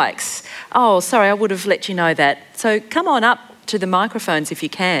 standing mics. Oh, sorry, I would have let you know that. So come on up to the microphones if you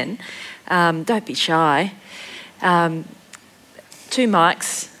can. Don't be shy. 2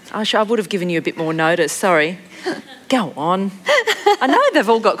 mics. I would have given you a bit more notice. Sorry. Go on. I know they've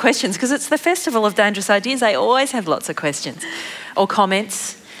all got questions because it's the Festival of Dangerous Ideas. They always have lots of questions or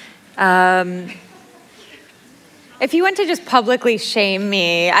comments. If you want to just publicly shame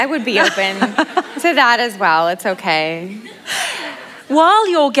me, I would be open to that as well. It's okay. While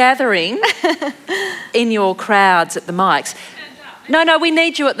you're gathering in your crowds at the mics, no, we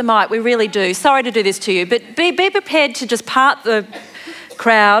need you at the mic. We really do. Sorry to do this to you, but be prepared to just part the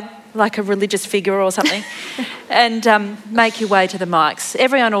crowd like a religious figure or something and make your way to the mics.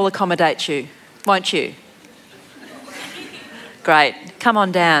 Everyone will accommodate you, won't you? Great. Come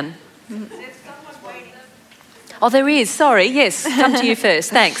on down. Oh, there is. Sorry. Yes. Come to you first.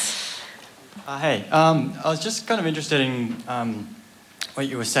 Thanks. Hey. I was just kind of interested in what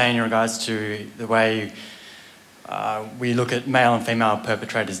you were saying in regards to the way we look at male and female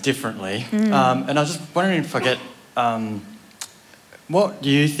perpetrators differently. And I was just wondering if I get... what do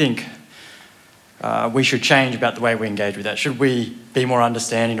you think we should change about the way we engage with that? Should we be more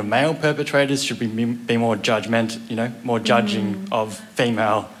understanding of male perpetrators? Should we be more more judging of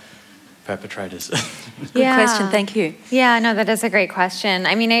female perpetrators? Good question, thank you. Yeah, no, that is a great question.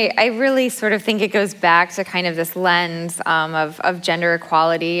 I mean, I really sort of think it goes back to kind of this lens of gender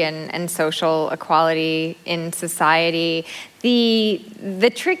equality and social equality in society.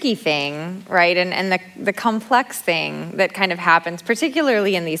 The tricky thing, right, and the complex thing that kind of happens,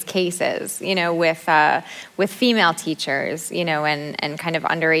 particularly in these cases, with female teachers, and kind of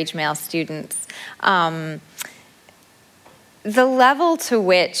underage male students. The level to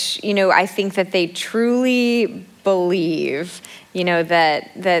which, I think that they truly believe,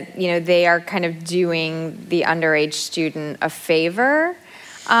 that they are kind of doing the underage student a favor,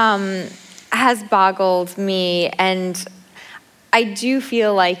 has boggled me, and I do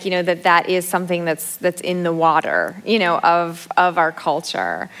feel like, that is something that's in the water, of our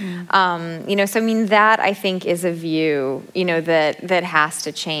culture. So I mean, that I think is a view, that has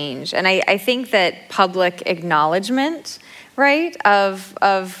to change. And I think that public acknowledgement, right, of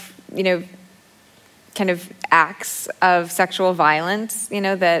kind of acts of sexual violence,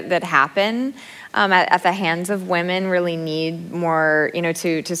 that happen at the hands of women really need more,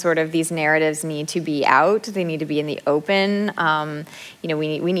 to sort of these narratives need to be out. They need to be in the open.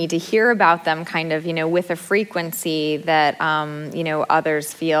 We need to hear about them kind of, with a frequency that,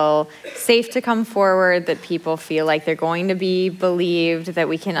 others feel safe to come forward, that people feel like they're going to be believed, that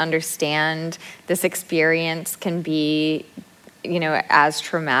we can understand this experience can be, as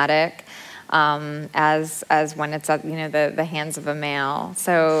traumatic. As when it's at the hands of a male.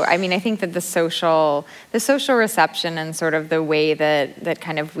 So I mean, I think that the social reception and sort of the way that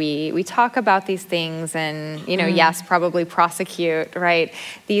kind of we talk about these things and yes, probably prosecute, right,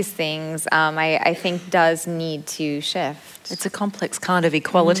 these things, I think does need to shift. It's a complex kind of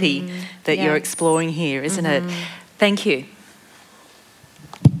equality that you're exploring here, isn't it? Thank you.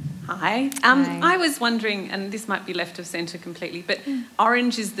 Hi. I was wondering, and this might be left of centre completely, but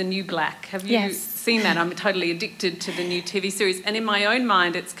Orange is the New Black. Have you seen that? I'm totally addicted to the new TV series. And in my own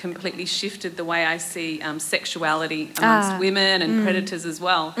mind, it's completely shifted the way I see sexuality amongst women and predators as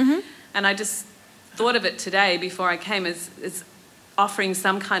well. And I just thought of it today before I came as offering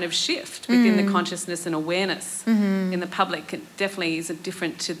some kind of shift within the consciousness and awareness in the public. It definitely is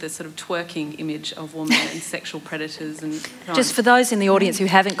different to the sort of twerking image of women and sexual predators. And just for those in the audience who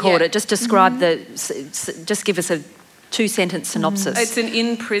haven't caught it, just describe just give us a 2-sentence synopsis. It's an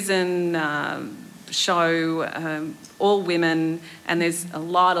in-prison show, all women, and there's a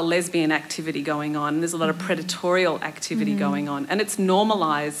lot of lesbian activity going on. There's a lot of predatorial activity going on, and it's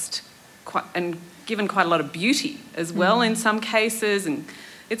normalised and given quite a lot of beauty as well in some cases, and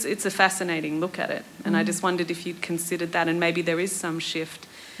it's a fascinating look at it. And I just wondered if you'd considered that, and maybe there is some shift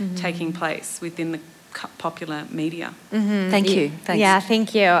taking place within the popular media. Thank you. Thanks. Yeah,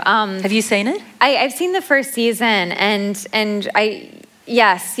 thank you. Have you seen it? I've seen the first season, and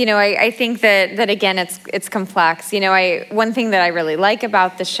Yes, I think that again, it's complex. One thing that I really like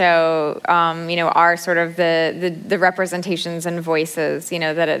about the show, are sort of the representations and voices,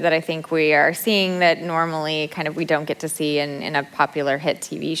 that I think we are seeing that normally kind of we don't get to see in a popular hit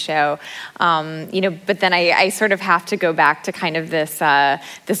TV show. But then I sort of have to go back to kind of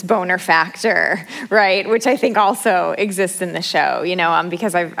this boner factor, right? Which I think also exists in the show,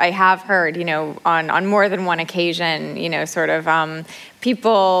 because I have heard, on more than one occasion, sort of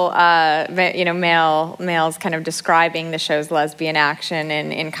people, males kind of describing the show's lesbian action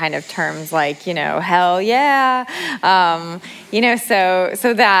in kind of terms like, hell yeah,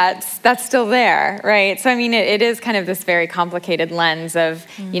 so that's still there, right? So I mean, it is kind of this very complicated lens of,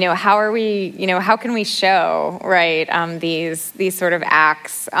 how can we show, right, these sort of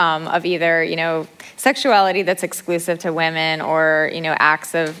acts of either, sexuality that's exclusive to women or,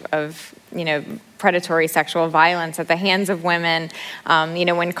 acts of predatory sexual violence at the hands of women,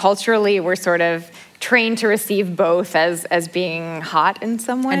 when culturally we're sort of trained to receive both as being hot in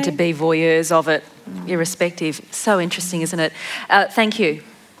some way. And to be voyeurs of it, irrespective. So interesting, isn't it? Thank you.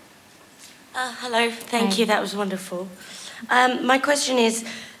 Hello, thank you, that was wonderful. My question is,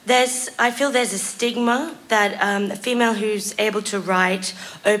 I feel there's a stigma that a female who's able to write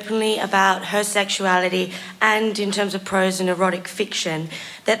openly about her sexuality and in terms of prose and erotic fiction,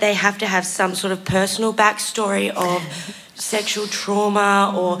 that they have to have some sort of personal backstory of sexual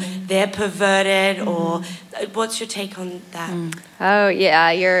trauma or they're perverted or what's your take on that? Oh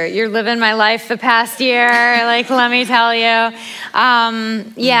yeah, you're living my life the past year, like let me tell you.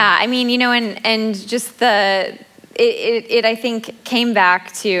 Yeah, I mean, and just it I think came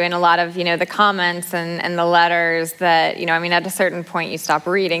back to in a lot of the comments and the letters that I mean at a certain point you stop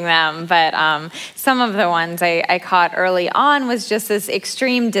reading them, but some of the ones I caught early on was just this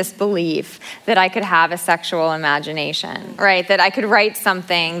extreme disbelief that I could have a sexual imagination, right? That I could write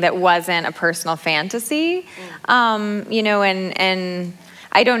something that wasn't a personal fantasy, and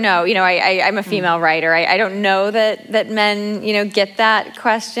I don't know, I'm a female writer. I don't know that men, get that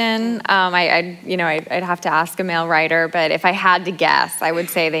question. I'd have to ask a male writer, but if I had to guess, I would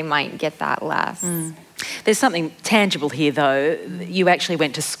say they might get that less. There's something tangible here, though. You actually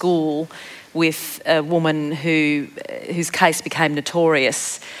went to school with a woman whose case became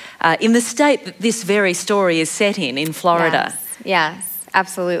notorious in the state that this very story is set in Florida. Yes.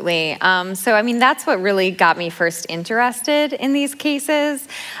 Absolutely. So, I mean, that's what really got me first interested in these cases,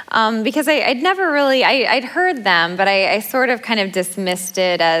 because I'd never really, I'd heard them, but I sort of kind of dismissed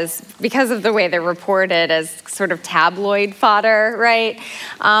it as, because of the way they're reported, as sort of tabloid fodder, right?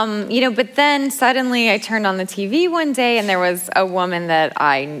 But then suddenly I turned on the TV one day and there was a woman that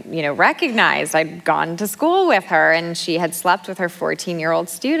I, recognized. I'd gone to school with her and she had slept with her 14-year-old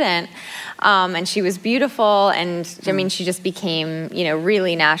student. And she was beautiful, and I mean, she just became,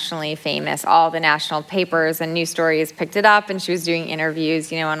 really nationally famous. All the national papers and news stories picked it up, and she was doing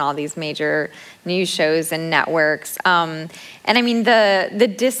interviews, on all these major news shows and networks. And I mean,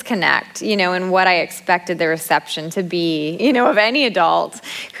 the disconnect, in what I expected the reception to be, of any adult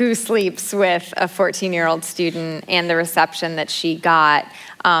who sleeps with a 14-year-old student, and the reception that she got,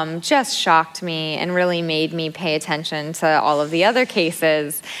 just shocked me and really made me pay attention to all of the other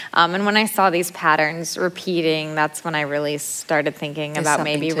cases. And when I saw these patterns repeating, that's when I really started thinking about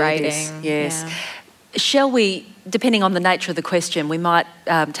maybe writing. Yes. Yeah. Shall we, depending on the nature of the question, we might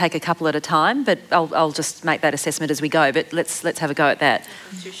take a couple at a time, but I'll just make that assessment as we go. But let's have a go at that.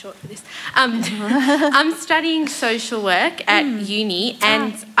 I'm too short for this. I'm studying social work at uni,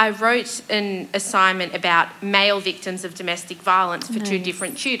 and I wrote an assignment about male victims of domestic violence for two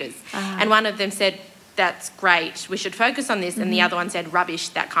different tutors. And one of them said, that's great, we should focus on this, and the other one said, rubbish,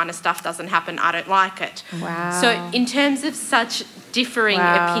 that kind of stuff doesn't happen, I don't like it. Wow. So in terms of such differing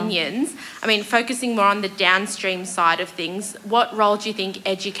opinions, I mean, focusing more on the downstream side of things, what role do you think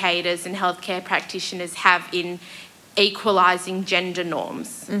educators and healthcare practitioners have in equalising gender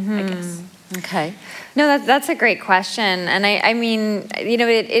norms, I guess? Okay. No, that's a great question. And I mean,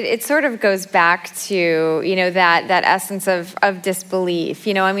 it sort of goes back to, that essence of disbelief.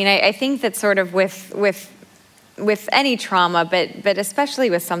 I mean, I think that sort of with any trauma, but especially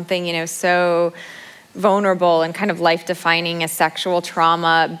with something, so vulnerable and kind of life-defining as sexual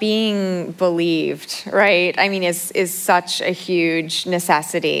trauma, being believed, right? I mean, is such a huge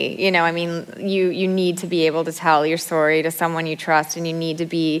necessity. I mean, you need to be able to tell your story to someone you trust, and you need to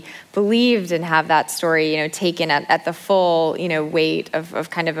be believed and have that story, taken at the full, weight of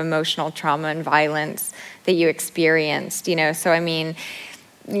kind of emotional trauma and violence that you experienced. So I mean,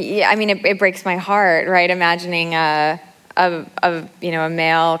 it breaks my heart, right? Imagining a a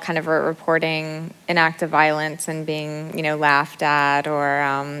male kind of reporting an act of violence and being, laughed at, or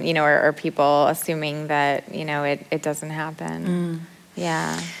or people assuming that, it doesn't happen.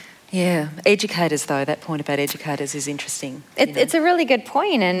 Yeah. Yeah, educators though, that point about educators is interesting. It's a really good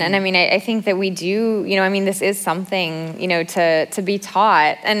point, and I mean, I think that we do, this is something, to be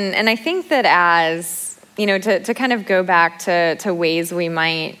taught, and I think that as, to kind of go back to ways we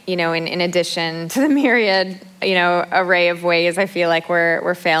might, in addition to the myriad, array of ways I feel like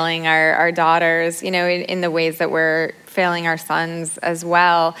we're failing our daughters, in the ways that we're failing our sons as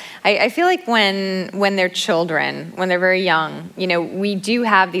well. I feel like when they're children, when they're very young, we do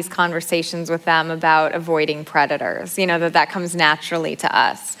have these conversations with them about avoiding predators, that comes naturally to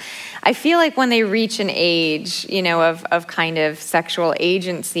us. I feel like when they reach an age, of kind of sexual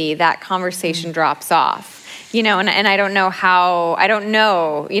agency, that conversation drops off. And I don't know how, I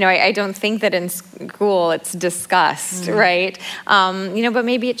don't think that in school it's discussed, right? But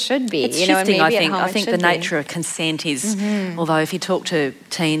maybe it should be. It's shifting, I think. I think the nature of consent is, although if you talk to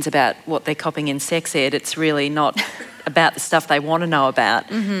teens about what they're copying in sex ed, it's really not about the stuff they want to know about,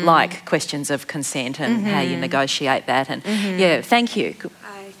 like questions of consent and how you negotiate that. And yeah, thank you.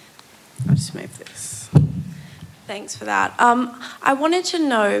 I'll just move this. Thanks for that. I wanted to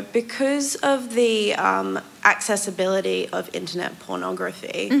know, because of the accessibility of internet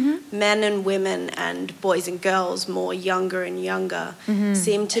pornography, men and women and boys and girls, more younger and younger,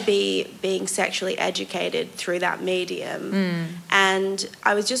 seem to be being sexually educated through that medium. And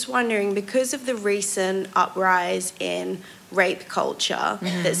I was just wondering, because of the recent uprise in rape culture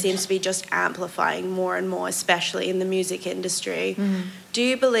that seems to be just amplifying more and more, especially in the music industry, do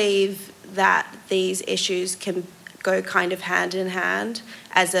you believe that these issues can go kind of hand in hand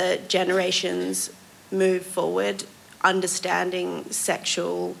as a generations move forward, understanding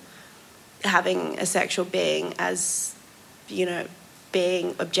having a sexual being as,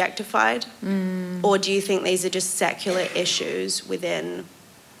 being objectified? Or do you think these are just secular issues within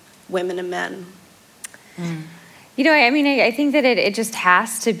women and men? I think that it just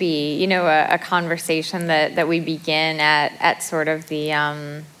has to be, a conversation that we begin at sort of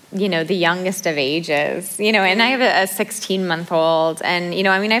the, the youngest of ages, and I have a 16-month-old, and,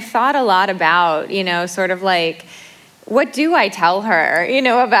 I've thought a lot about, sort of like, what do I tell her,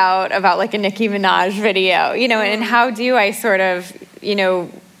 about like a Nicki Minaj video, and how do I sort of,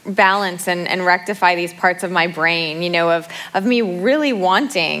 balance and rectify these parts of my brain, of me really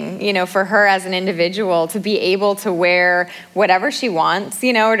wanting, for her as an individual to be able to wear whatever she wants,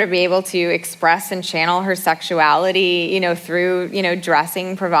 or to be able to express and channel her sexuality, through,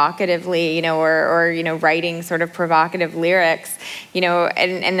 dressing provocatively, or writing sort of provocative lyrics,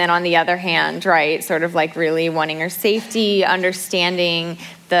 and then on the other hand, right, sort of like really wanting her safety, understanding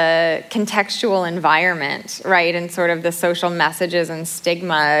the contextual environment, right, and sort of the social messages and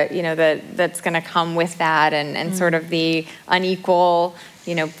stigma, that's going to come with that, and sort of the unequal,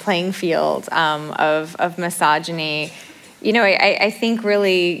 playing field of misogyny. I think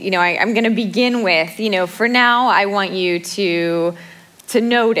really, I'm going to begin with, for now, I want you to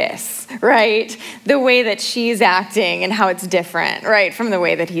notice, right, the way that she's acting and how it's different, right, from the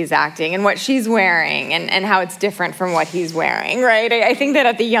way that he's acting, and what she's wearing and how it's different from what he's wearing, right? I think that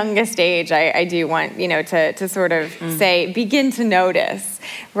at the youngest age, I do want, to sort of say, begin to notice,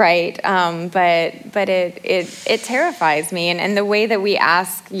 right? But it terrifies me, and the way that we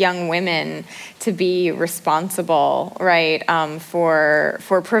ask young women to be responsible, right,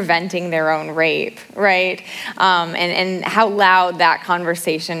 for preventing their own rape, right, and how loud that conversation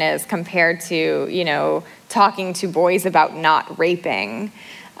is compared to, talking to boys about not raping,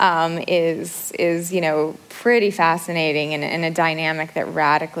 is pretty fascinating, and a dynamic that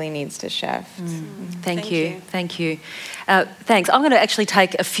radically needs to shift. Thank you. Thanks. I'm going to actually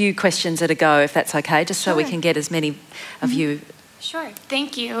take a few questions at a go, if that's okay, just so we can get as many of you. Sure.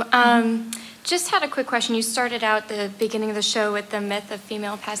 Thank you. Just had a quick question. You started out the beginning of the show with the myth of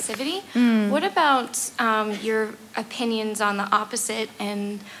female passivity. What about your opinions on the opposite,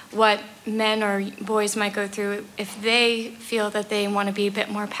 and what men or boys might go through if they feel that they want to be a bit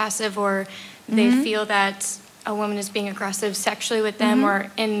more passive, or they feel that a woman is being aggressive sexually with them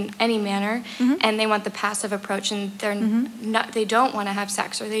or in any manner, and they want the passive approach, and they don't want to have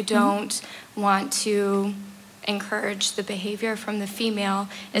sex, or they don't want to encourage the behavior from the female.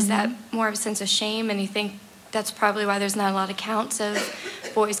 Is that more of a sense of shame, and you think that's probably why there's not a lot of counts of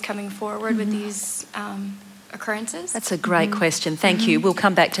boys coming forward with these occurrences? That's a great question. Thank you. We'll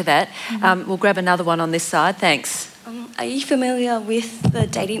come back to that. We'll grab another one on this side. Thanks. Are you familiar with the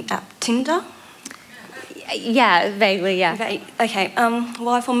dating app Tinder? Yeah, vaguely, yeah. Okay.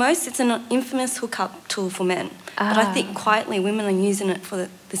 Well, for most, it's an infamous hookup tool for men. but I think quietly women are using it for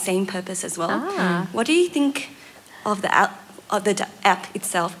the same purpose as well. What do you think of the app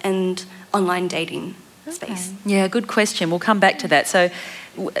itself and online dating space? Yeah, good question. We'll come back to that. So,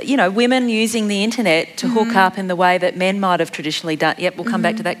 women using the internet to hook up in the way that men might have traditionally done. Yep, we'll come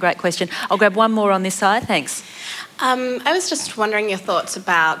back to that. Great question. I'll grab one more on this side. Thanks. I was just wondering your thoughts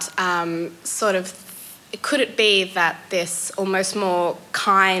about could it be that this almost more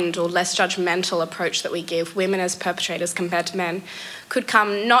kind or less judgmental approach that we give women as perpetrators compared to men could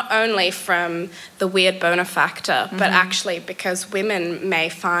come not only from the weird boner factor, but actually because women may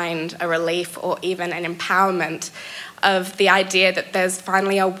find a relief or even an empowerment of the idea that there's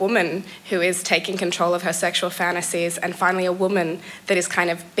finally a woman who is taking control of her sexual fantasies and finally a woman that is kind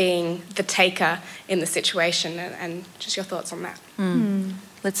of being the taker in the situation, and just your thoughts on that.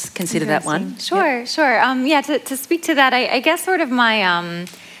 Let's consider that one. Sure. To speak to that, I guess sort of my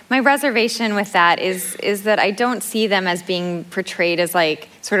my reservation with that is that I don't see them as being portrayed as like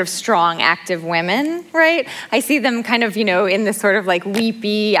sort of strong, active women, right? I see them kind of, in this sort of like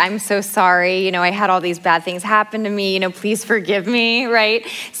weepy, I'm so sorry, I had all these bad things happen to me, please forgive me, right?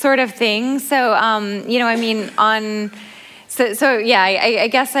 Sort of thing. So, I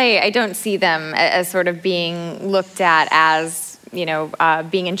guess I don't see them as sort of being looked at as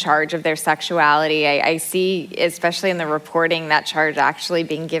being in charge of their sexuality. I see, especially in the reporting, that charge actually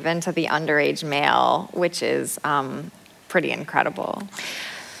being given to the underage male, which is pretty incredible.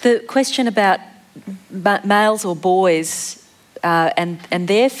 The question about males or boys and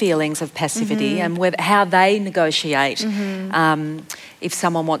their feelings of passivity and how they negotiate if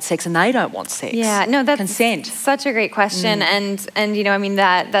someone wants sex and they don't want sex. Yeah, no, that's consent. Such a great question, and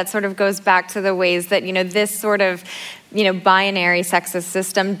that sort of goes back to the ways that this sort of binary sexist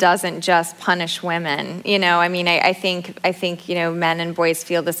system doesn't just punish women. I think men and boys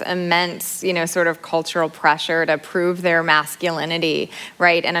feel this immense sort of cultural pressure to prove their masculinity,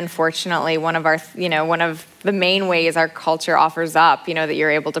 right? And unfortunately, one of the main ways our culture offers up, that you're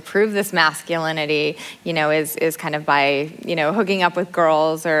able to prove this masculinity, is kind of by, hooking up with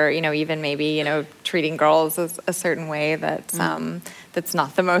girls or, even maybe, treating girls a certain way that's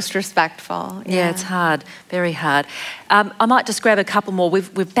not the most respectful. Yeah, it's hard, very hard. I might just grab a couple more. We're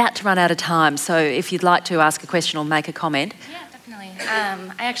about to run out of time, so if you'd like to ask a question or make a comment. Yeah, definitely.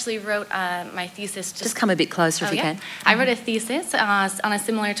 I actually wrote my thesis... Just come a bit closer if you can. I wrote a thesis on a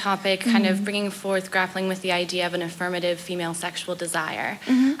similar topic, kind of bringing forth, grappling with the idea of an affirmative female sexual desire.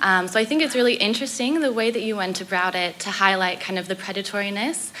 So I think it's really interesting the way that you went about it to highlight kind of the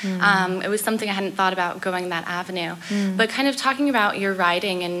predatoriness. It was something I hadn't thought about going that avenue. But kind of talking about your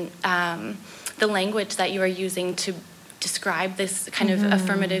writing and the language that you are using to describe this kind of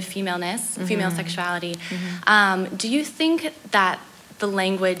affirmative femaleness, female sexuality. Do you think that the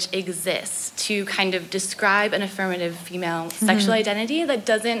language exists to kind of describe an affirmative female sexual identity that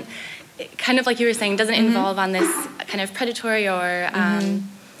doesn't, kind of like you were saying, doesn't involve on this kind of predatory or,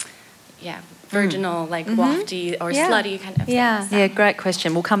 virginal, like wafty or slutty kind of thing? Yeah, great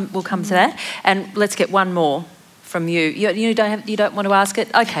question. We'll come to that, and let's get one more from you. You don't want to ask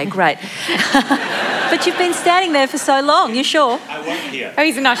it? Okay, great. But you've been standing there for so long. You sure? I won't hear. Oh,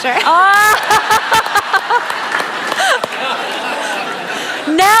 he's not sure.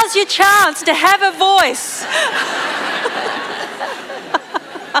 Now's your chance to have a voice.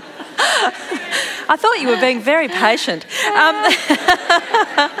 I thought you were being very patient.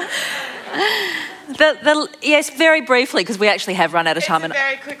 Yes, very briefly, because we actually have run out of time. It's a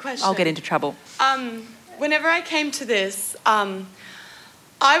very quick question. I'll get into trouble. Whenever I came to this,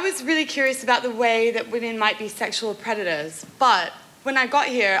 I was really curious about the way that women might be sexual predators. But when I got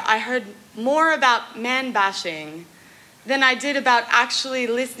here, I heard more about man bashing than I did about actually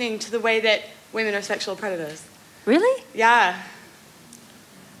listening to the way that women are sexual predators. Really? Yeah.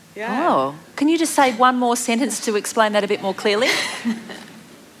 Oh, can you just say one more sentence to explain that a bit more clearly?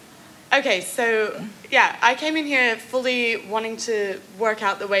 Okay, so yeah, I came in here fully wanting to work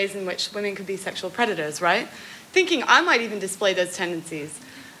out the ways in which women could be sexual predators, right? Thinking I might even display those tendencies.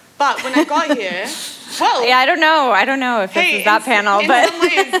 But when I got here, well... Yeah, I don't know if this is that panel, but... in some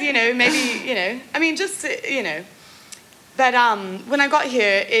ways, maybe, I mean, just, But when I got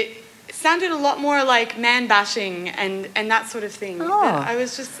here, it sounded a lot more like man bashing and that sort of thing. Oh. I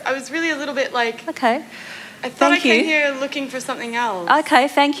was really a little bit like... Okay. I thought I Thank you. came here looking for something else. Okay,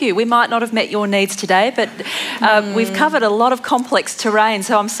 thank you. We might not have met your needs today, but we've covered a lot of complex terrain,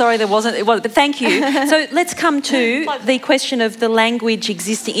 so I'm sorry but thank you. So let's come to the question of the language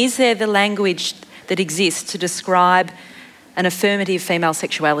existing. Is there the language that exists to describe an affirmative female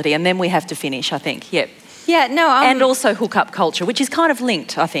sexuality? And then we have to finish, I think. Yep. Yeah, no. And also hookup culture, which is kind of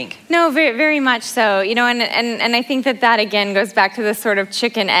linked, I think. No, very, very much so. You know, and I think that again goes back to this sort of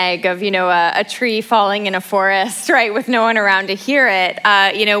chicken egg of, you know, a tree falling in a forest, right, with no one around to hear it.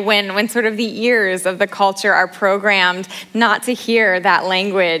 You know, when sort of the ears of the culture are programmed not to hear that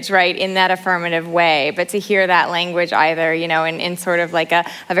language, right, in that affirmative way, but to hear that language either, you know, in sort of like a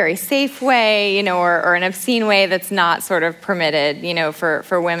very safe way, you know, or an obscene way that's not sort of permitted, you know,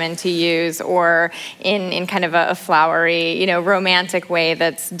 for women to use, or in kind of a flowery, you know, romantic way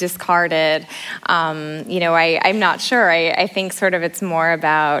that's discarded. You know, I'm not sure. I think sort of it's more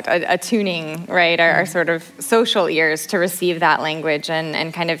about attuning, right, our sort of social ears to receive that language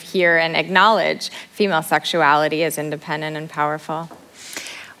and kind of hear and acknowledge female sexuality as independent and powerful.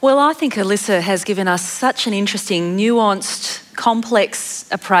 Well, I think Alyssa has given us such an interesting, nuanced, complex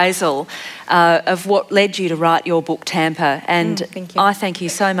appraisal of what led you to write your book, Tampa, and thank you. I thank you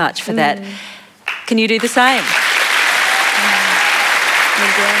so much for that. Can you do the same?